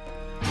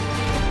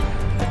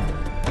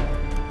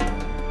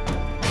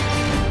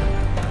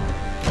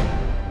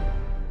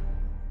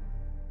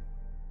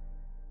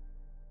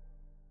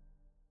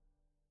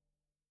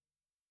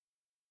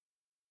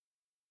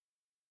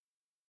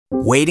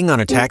 Waiting on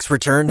a tax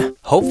return?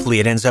 Hopefully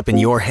it ends up in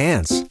your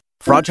hands.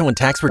 Fraudulent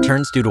tax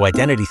returns due to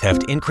identity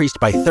theft increased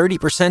by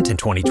 30% in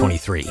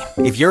 2023.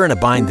 If you're in a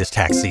bind this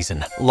tax season,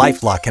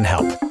 LifeLock can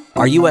help.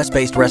 Our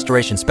U.S.-based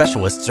restoration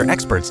specialists are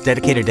experts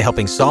dedicated to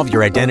helping solve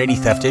your identity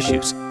theft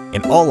issues.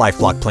 And all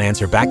LifeLock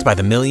plans are backed by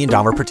the $1 Million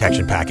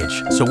Protection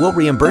Package. So we'll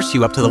reimburse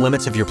you up to the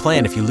limits of your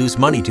plan if you lose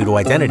money due to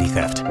identity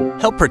theft.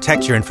 Help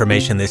protect your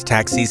information this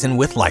tax season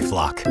with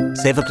LifeLock.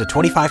 Save up to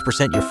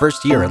 25% your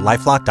first year at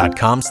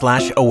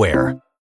LifeLock.com/aware.